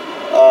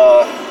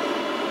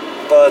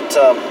 But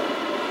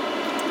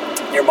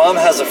your mom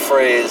has a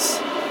phrase,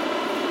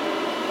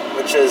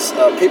 which is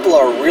people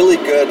are really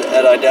good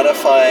at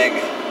identifying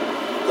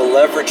the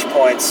leverage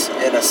points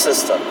in a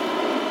system.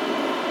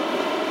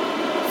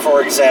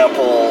 For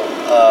example,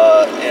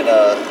 in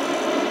a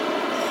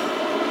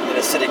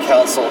city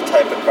council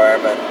type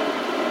environment,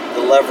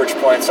 the leverage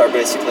points are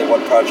basically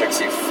what projects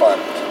you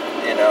fund,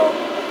 you know?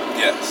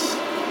 Yes.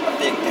 I'm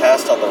being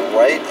passed on the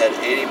right at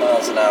 80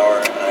 miles an hour,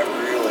 and I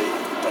really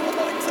don't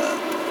like that.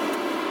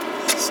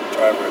 This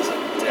driver is a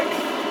dick.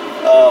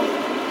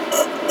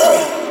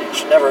 You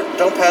should never,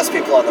 don't pass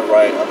people on the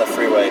right on the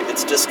freeway.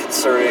 It's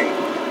disconcerting,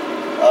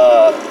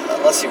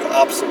 unless you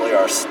absolutely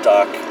are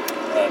stuck.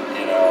 And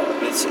you know,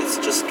 it's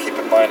just keep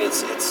in mind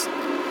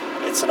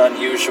it's an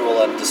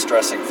unusual and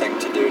distressing thing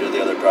to do to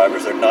the other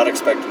drivers. They're not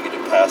expecting you to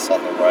pass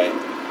on the right.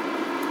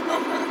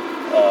 Okay.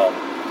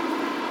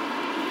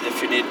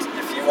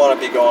 If you want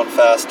to be going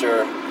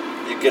faster,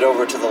 you get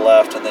over to the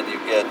left, and then you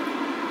get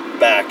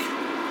back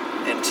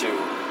into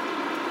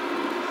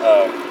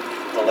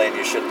the lane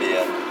you should be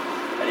in,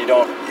 and you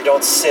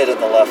don't sit in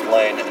the left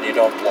lane, and you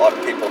don't block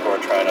people who are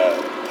trying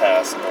to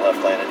pass in the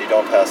left lane, and you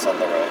don't pass on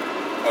the right.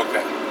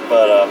 Okay.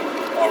 But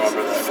I'll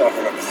remember that. I'll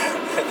remember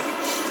that.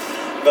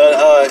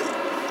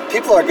 But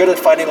people are good at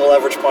finding the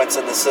leverage points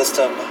in the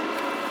system,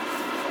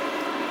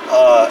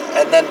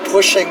 and then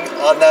pushing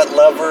on that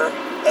lever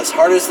as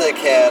hard as they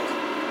can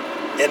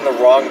in the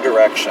wrong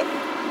direction.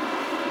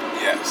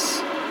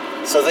 Yes.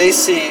 So they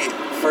see,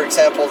 for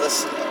example,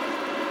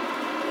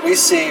 we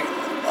see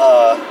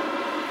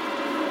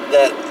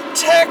that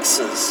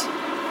taxes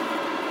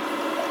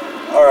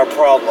are a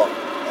problem,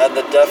 and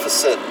the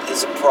deficit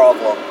is a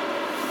problem,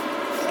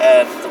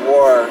 and the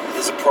war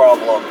is a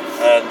problem,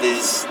 and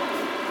these,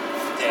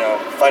 you know,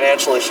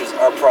 financial issues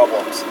are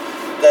problems.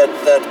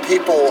 That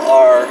people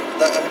are,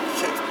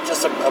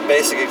 just a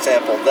basic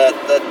example, that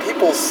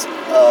people's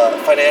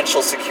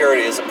financial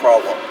security is a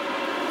problem.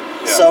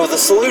 Yeah. So the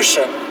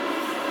solution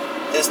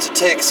is to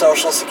take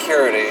Social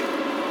Security,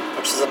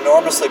 which is an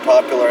enormously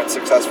popular and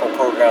successful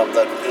program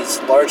that is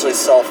largely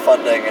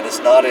self-funding and is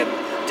not in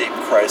deep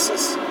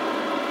crisis,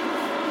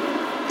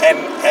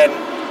 and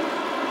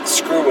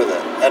screw with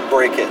it and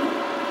break it.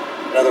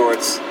 In other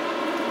words,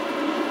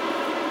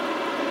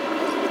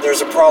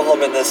 there's a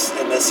problem in this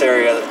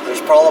area. There's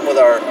a problem with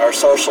our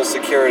Social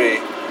Security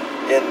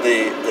in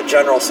the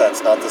general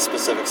sense, not the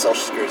specific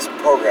Social Security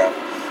program.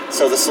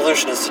 So the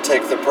solution is to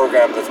take the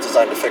program that's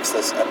designed to fix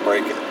this and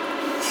break it.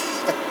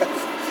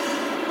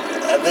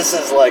 And this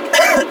is like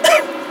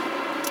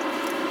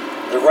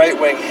the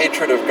right-wing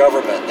hatred of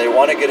government. They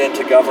want to get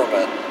into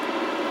government.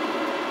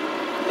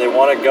 They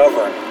want to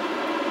govern.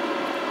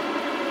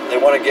 They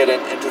want to get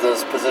into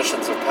those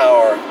positions of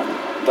power,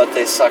 but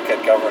they suck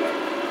at governing.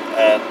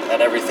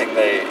 And everything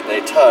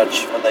they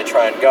touch when they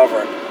try and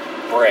govern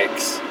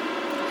breaks.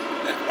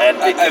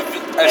 And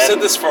I've said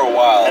this for a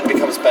while. And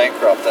becomes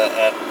bankrupt.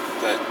 I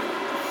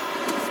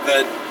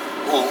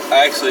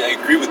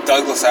agree with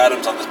Douglas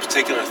Adams on this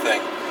particular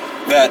thing.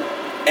 That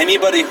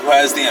anybody who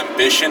has the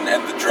ambition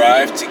and the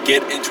drive to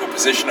get into a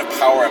position of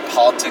power in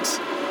politics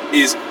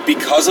is,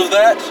 because of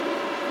that,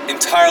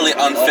 entirely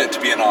unfit to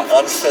be in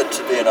office. Unfit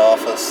to be in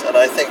office. And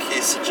I think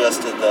he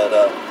suggested that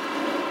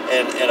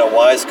in a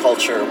wise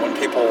culture, when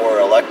people were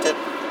elected,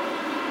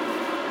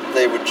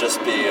 they would just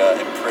be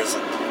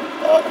imprisoned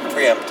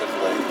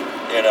preemptively,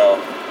 you know.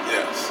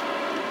 Yes.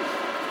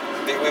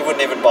 We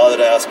wouldn't even bother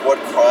to ask what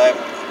crime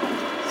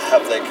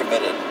have they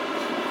committed.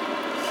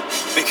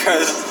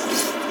 Because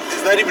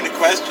is that even a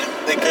question?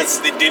 They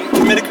didn't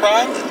commit a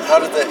crime? How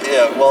did they?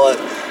 Yeah, well,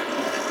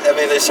 I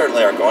mean, they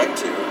certainly are going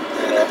to,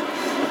 you know,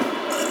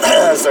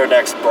 as their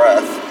next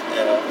breath,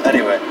 you know.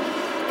 Anyway,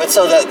 but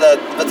so that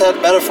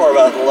metaphor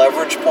about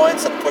leverage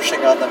points and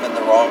pushing on them in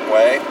the wrong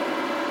way,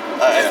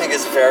 I think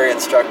is very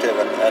instructive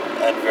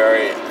and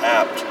very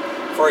apt.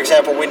 For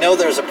example, we know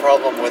there's a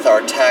problem with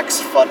our tax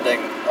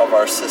funding of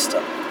our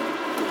system.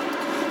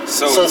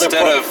 So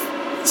instead of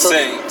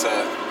saying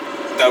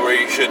that where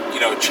you should, you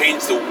know,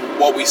 change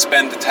what we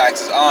spend the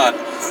taxes on,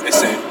 they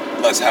say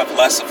let's have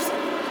less of them.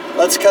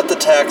 Let's cut the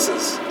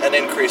taxes and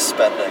increase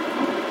spending.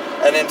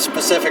 And in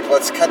specific,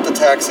 let's cut the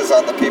taxes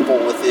on the people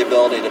with the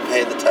ability to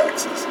pay the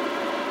taxes.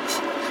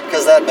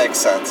 Because that makes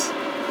sense.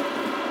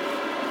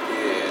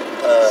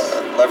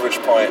 Yeah. Leverage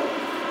point,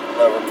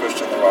 lever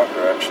pushed in the wrong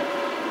direction.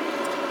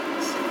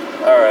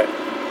 Alright.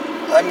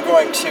 I'm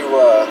going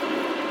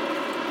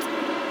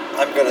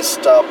to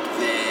stop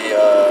the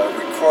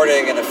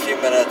recording in a few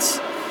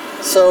minutes.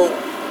 So,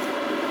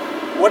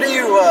 what do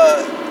you...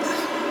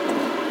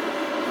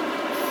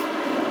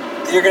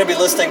 You're going to be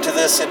listening to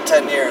this in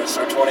 10 years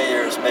or 20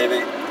 years,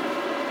 maybe.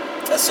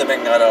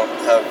 Assuming I don't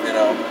have, you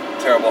know,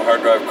 terrible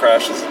hard drive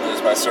crashes and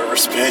lose my server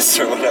space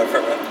or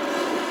whatever.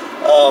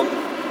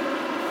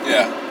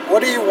 Yeah.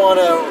 What do you want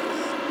to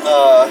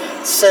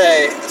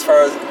say as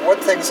far as what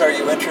things are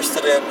you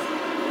interested in?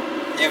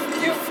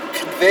 You've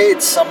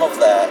conveyed some of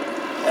that,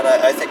 and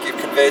I think you've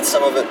conveyed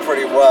some of it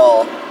pretty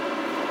well.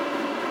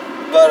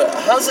 But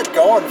how's it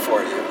going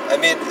for you? I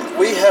mean,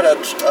 we had a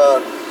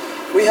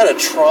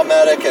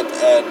traumatic and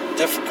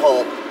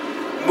difficult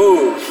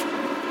move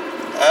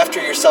after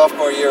your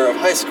sophomore year of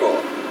high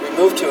school. We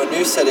moved to a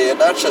new city, and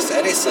not just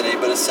any city,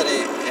 but a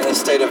city in a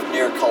state of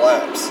near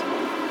collapse.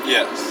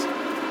 Yes.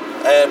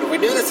 And we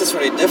knew that this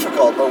would be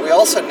difficult, but we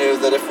also knew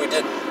that if we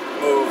didn't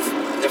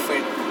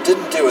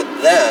do it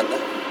then,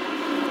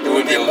 it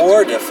would be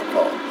more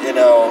difficult. You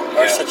know,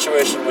 our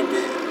situation would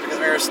be, because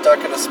we were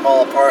stuck in a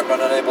small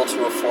apartment, unable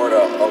to afford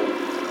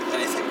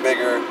anything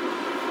bigger,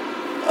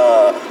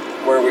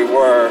 where we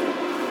were,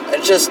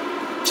 and just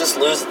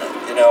losing it,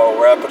 you know,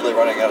 rapidly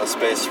running out of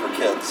space for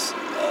kids.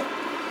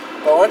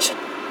 But why don't you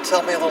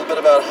tell me a little bit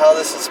about how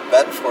this has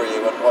been for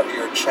you and what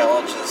your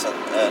challenges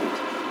and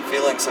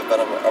feelings have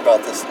been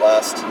about this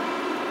last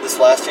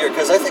year?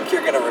 Because I think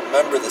you're going to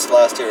remember this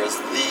last year as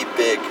the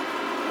big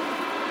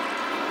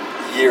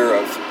year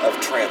of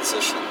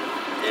transition,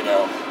 you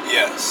know?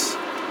 Yes.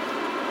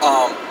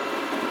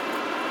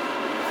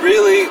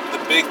 Really, the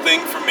big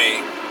thing for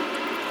me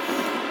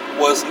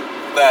was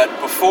that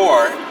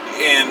before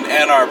in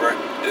Ann Arbor,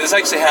 this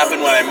actually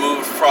happened when I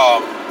moved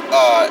from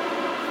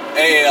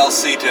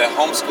AALC to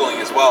homeschooling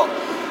as well.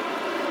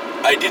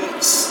 I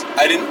didn't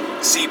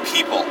see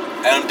people,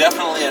 and I'm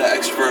definitely an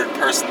extroverted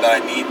person that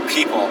I need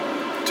people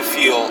to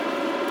feel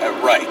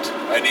right.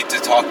 I need to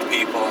talk to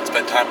people and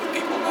spend time with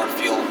people in order to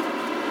feel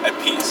at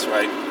peace,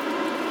 right?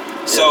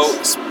 Yes. So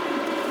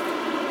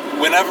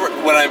when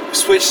I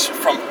switched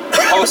from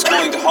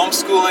homeschooling to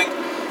homeschooling,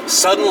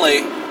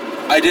 suddenly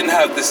I didn't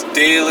have this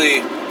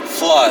daily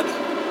flood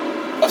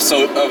of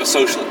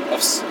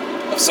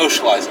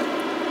socializing.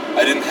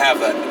 I didn't have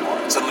that anymore.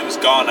 It suddenly was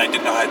gone. I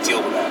didn't know how to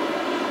deal with that.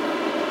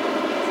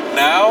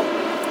 Now,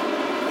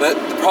 the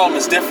problem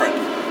is different.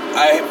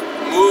 I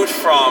moved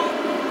from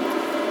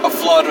a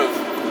flood of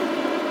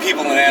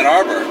people in Ann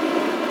Arbor,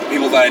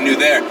 people that I knew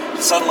there,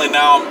 to suddenly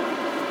now I'm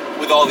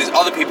with all these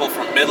other people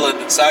from Midland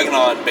and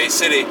Saginaw and Bay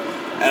City,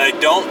 and I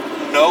don't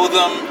know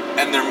them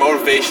and their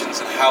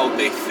motivations and how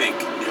they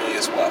think nearly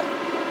as well.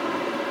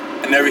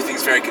 And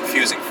everything's very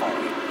confusing for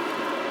me.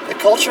 The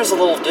culture is a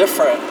little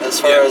different as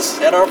far as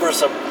Ann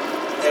Arbor's,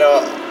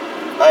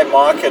 I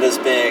mock it as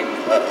being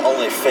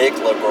only fake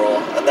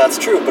liberal, and that's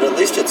true, but at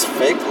least it's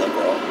fake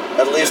liberal.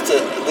 At least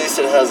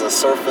it has a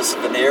surface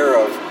veneer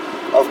of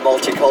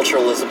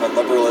multiculturalism and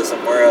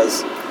liberalism,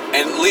 whereas...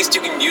 And at least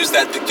you can use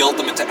that to guilt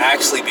them into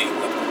actually being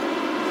liberal.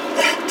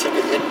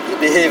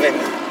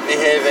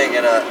 behaving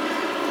in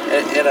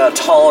a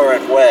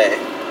tolerant way.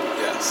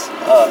 Yes.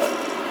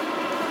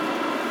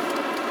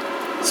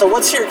 So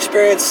what's your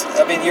experience?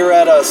 I mean, you're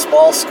at a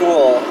small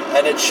school,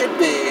 and it should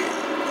be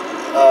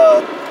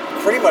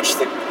pretty much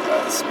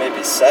this may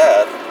be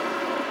sad,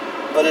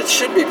 but it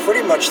should be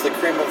pretty much the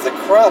cream of the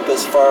crop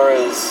as far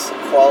as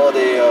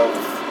quality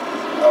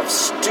of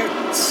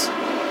students.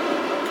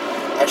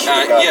 I should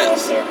have gotten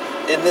off there.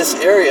 In this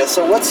area.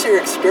 So what's your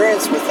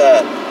experience with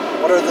that?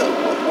 What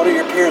are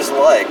your peers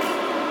like?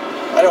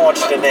 I don't want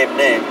you to name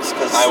names,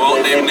 because I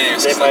won't name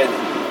names. They might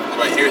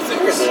hear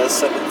things. Hear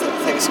this, and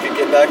things could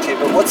get back to you.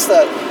 But what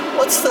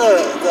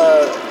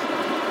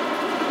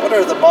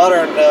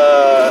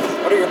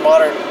are your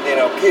modern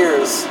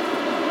peers,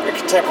 your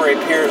contemporary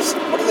peers?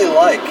 What are they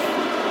like,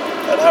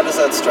 and how does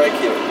that strike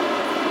you?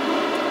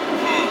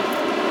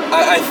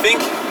 I think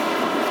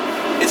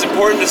it's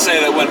important to say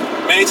that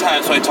many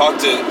times when I talk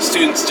to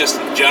students just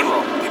in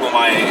general, people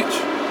my age,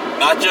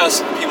 not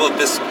just people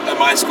at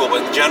my school,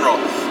 but in general,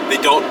 they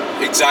don't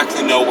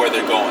exactly know where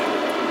they're going.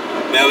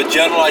 They have a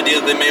general idea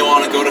that they may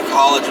want to go to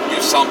college and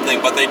do something,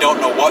 but they don't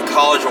know what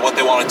college or what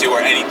they want to do or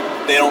any.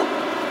 They don't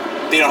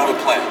have a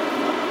plan.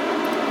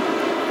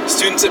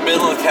 Students at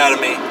Midland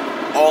Academy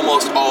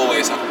almost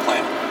always have a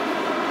plan.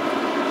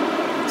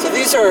 So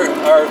these are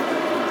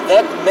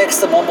that makes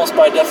them almost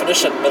by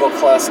definition middle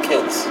class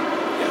kids.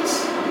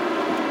 Yes.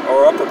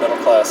 Or upper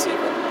middle class even.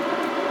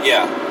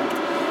 Yeah.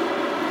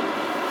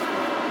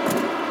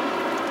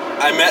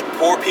 I met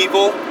poor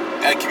people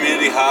at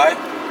Community High.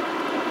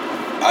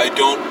 I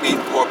don't meet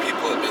poor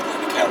people at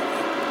Midland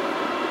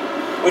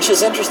Academy. Which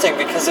is interesting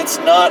because it's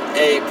not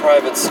a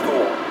private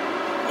school.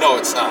 No,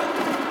 it's not.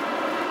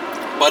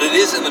 But it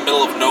is in the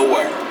middle of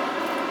nowhere.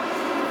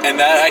 And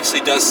that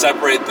actually does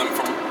separate them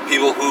from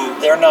people who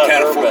they're not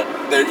can't urban.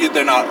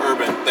 They're not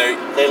urban.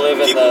 They live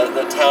in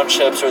the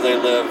townships, or they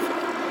live...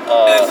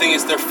 and the thing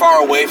is, they're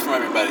far away from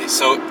everybody.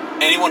 So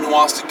anyone who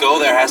wants to go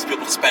there has to be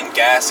able to spend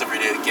gas every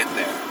day to get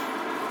there.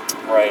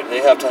 Right.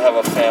 They have to have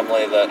a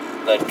family that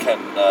can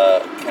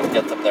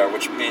get them there,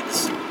 which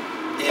means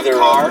either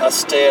a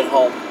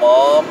stay-at-home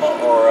mom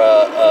or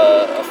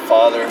a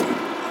father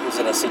who's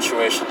in a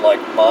situation like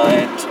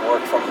mine to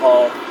work from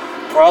home.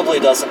 Probably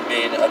doesn't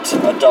mean a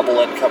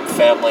double-income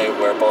family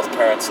where both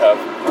parents have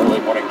early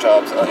morning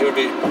jobs.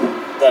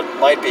 That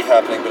might be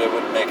happening, but it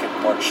would make it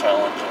more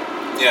challenging.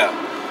 Yeah,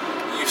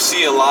 you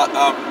see a lot.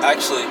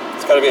 Actually,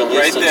 it's got to be at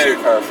least right a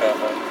two-car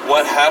family.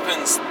 What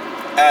happens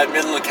at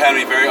Midland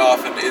Academy very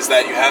often is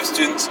that you have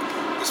students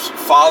whose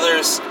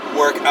fathers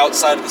work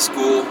outside of the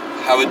school,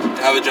 have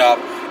a job,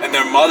 and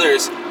their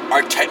mothers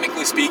are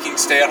technically speaking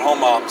stay-at-home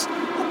moms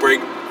who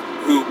bring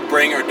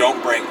or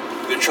don't bring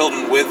their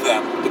children with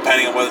them,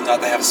 depending on whether or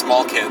not they have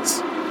small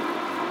kids.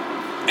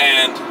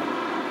 And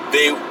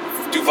they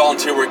do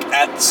volunteer work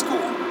at the school.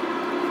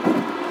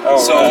 Oh,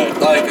 so,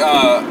 right.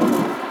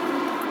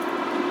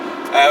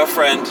 I have a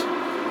friend,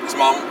 his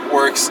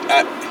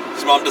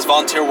mom does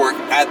volunteer work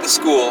at the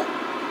school.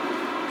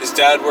 His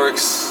dad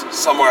works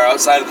somewhere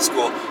outside of the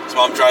school. His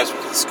mom drives him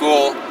to the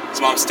school.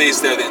 His mom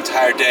stays there the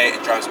entire day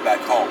and drives him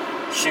back home.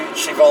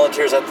 She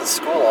volunteers at the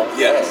school all day.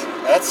 Yes.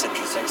 That's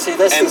interesting. See,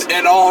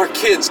 and all her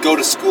kids go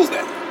to school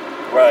there.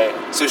 Right.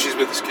 So she's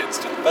with his kids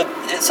too. When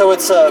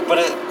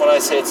I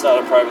say it's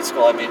not a private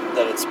school, I mean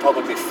that it's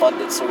publicly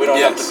funded, so we don't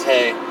have to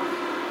pay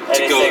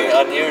anything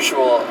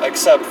unusual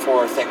except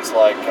for things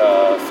like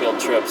field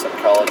trips and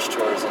college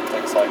tours and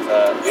things like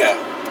that. Yeah.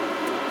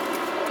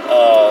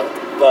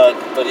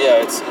 But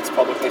yeah, it's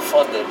publicly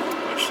funded,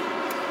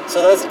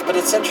 but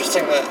it's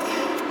interesting that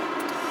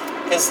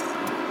because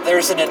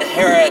there's an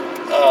inherent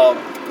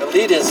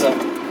elitism.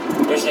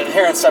 There's an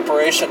inherent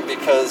separation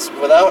because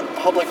without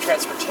public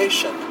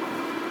transportation,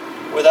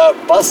 without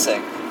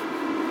busing,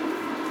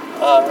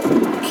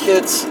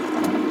 kids,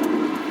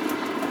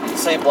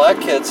 say black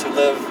kids who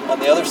live on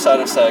the other side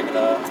of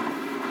Saginaw,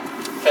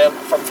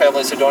 from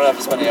families who don't have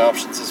as many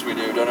options as we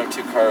do, don't have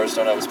two cars,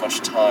 don't have as much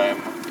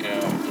time,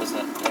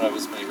 don't have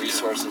as many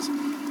resources,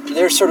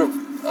 they're sort of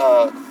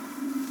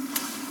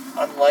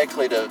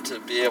unlikely to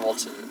be able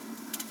to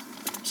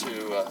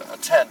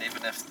attend,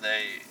 even if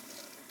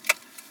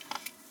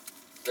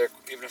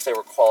they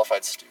were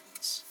qualified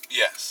students.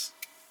 Yes.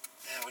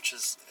 Yeah,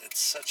 it's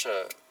such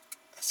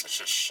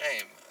a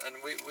shame, and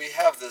we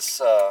have this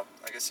I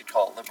guess you'd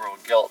call it liberal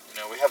guilt.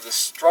 We have this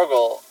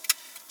struggle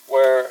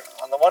where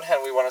on the one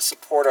hand we want to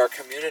support our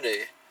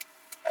community,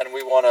 and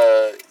we want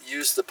to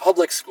use the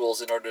public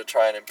schools in order to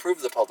try and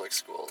improve the public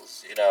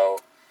schools.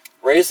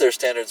 Raise their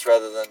standards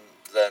rather than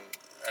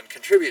and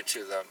contribute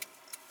to them.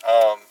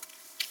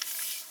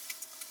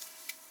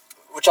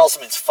 Which also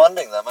means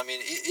funding them. I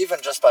mean,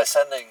 even just by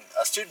sending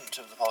a student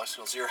to the public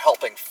schools, you're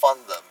helping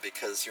fund them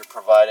because you're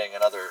providing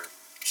another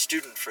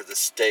student for the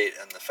state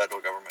and the federal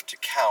government to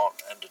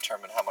count and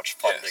determine how much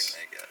funding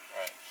they get,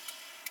 right?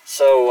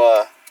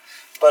 So,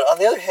 but on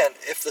the other hand,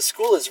 if the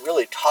school is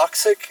really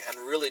toxic and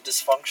really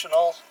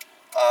dysfunctional,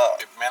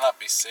 it may not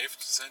be safe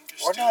to send your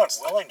we're students.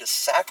 We're not willing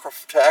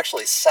to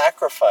actually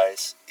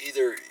sacrifice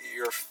either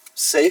your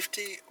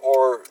safety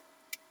or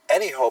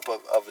any hope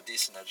of a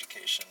decent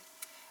education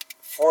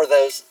for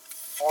those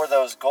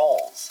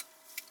goals.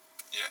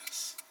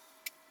 Yes.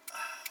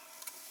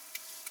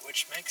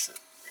 Which makes it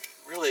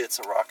really, it's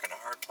a rock and a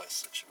hard place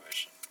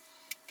situation,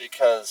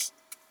 because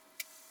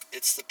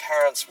it's the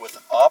parents with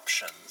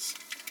options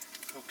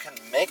who can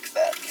make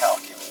that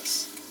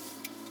calculus.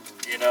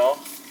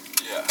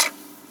 Yeah.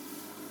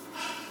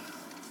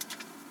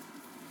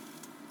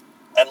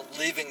 And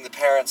leaving the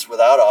parents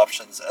without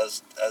options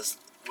as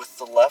with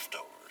the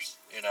leftovers,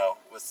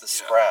 with the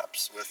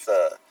scraps, with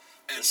the.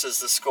 This is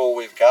the school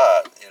we've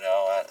got,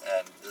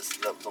 and this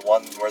the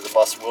one where the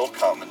bus will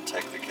come and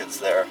take the kids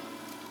there,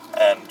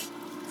 and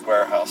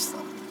warehouse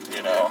them,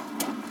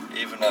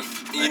 even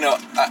if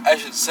I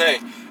should say,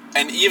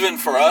 and even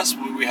for us,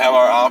 we have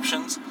our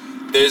options.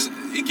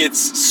 it gets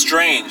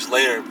strange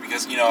later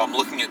because, I'm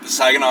looking at the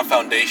Saginaw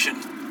Foundation,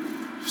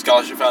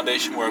 Scholarship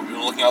Foundation, where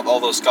we're looking at all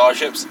those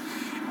scholarships,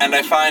 and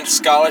I find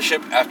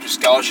scholarship after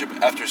scholarship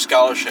after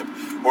scholarship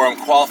where I'm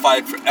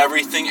qualified for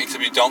everything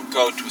except you don't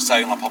go to a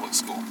Saginaw public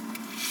school.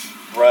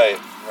 Right.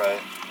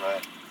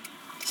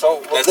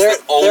 So they're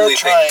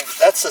trying.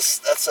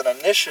 That's an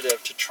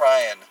initiative to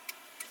try and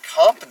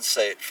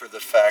compensate for the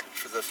fact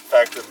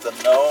that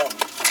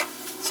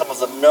some of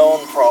the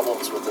known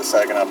problems with the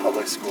Saginaw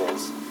public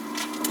schools.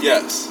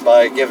 Yes.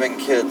 By giving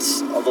kids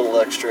a little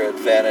extra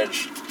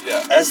advantage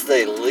as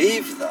they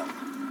leave them,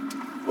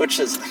 which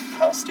is,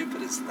 how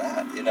stupid is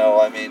that?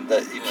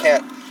 That you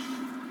can't.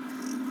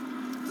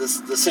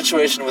 The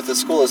situation with the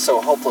school is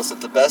so hopeless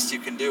that the best you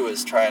can do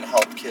is try and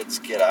help kids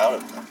get out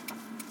of them.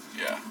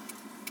 Yeah.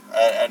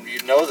 And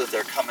that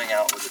they're coming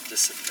out with a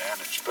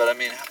disadvantage. But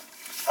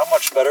how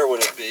much better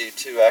would it be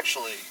to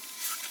actually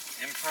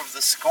improve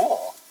the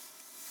school?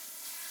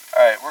 All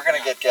right, we're going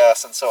to get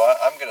gas, and so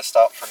I'm going to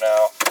stop for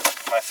now.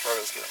 My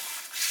throat is getting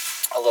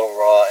a little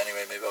raw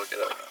anyway. Maybe I'll get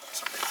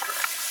something to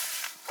drink.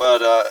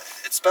 But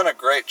it's been a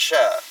great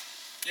chat.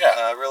 Yeah.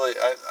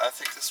 I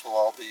think this will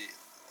all be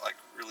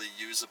really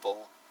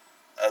usable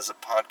as a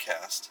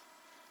podcast.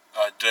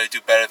 Did I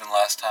do better than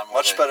last time?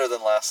 Much better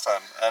than last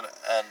time. And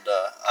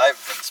I've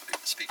been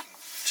speaking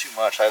too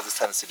much. I have this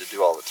tendency to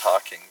do all the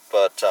talking.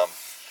 But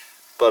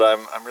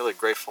I'm really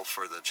grateful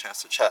for the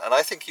chance to chat. And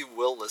I think you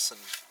will listen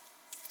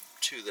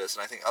to this,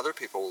 and I think other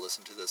people will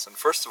listen to this. And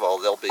first of all,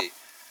 they'll be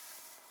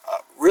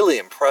really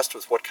impressed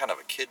with what kind of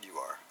a kid you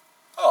are.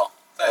 Oh,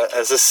 thank you.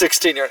 As a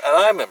 16-year-old, and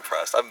I'm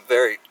impressed. I'm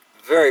very,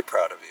 very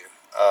proud of you.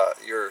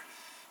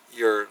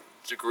 Your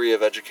degree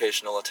of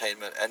educational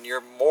attainment and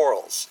your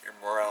morals, your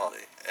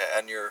morality,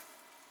 and your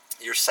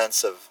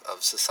sense of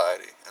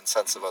society and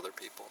sense of other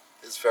people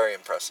is very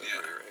impressive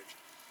for your age.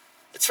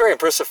 It's very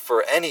impressive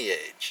for any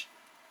age.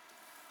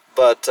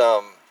 But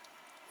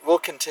we'll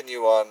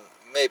continue on.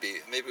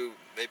 Maybe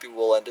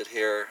we'll end it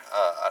here.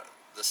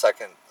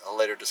 A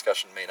later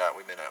discussion we may not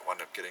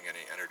wind up getting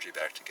any energy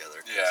back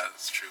together. Yeah,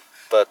 that's true.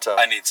 But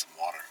I need some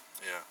water.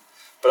 Yeah.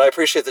 But I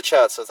appreciate the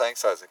chat, so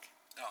thanks, Isaac.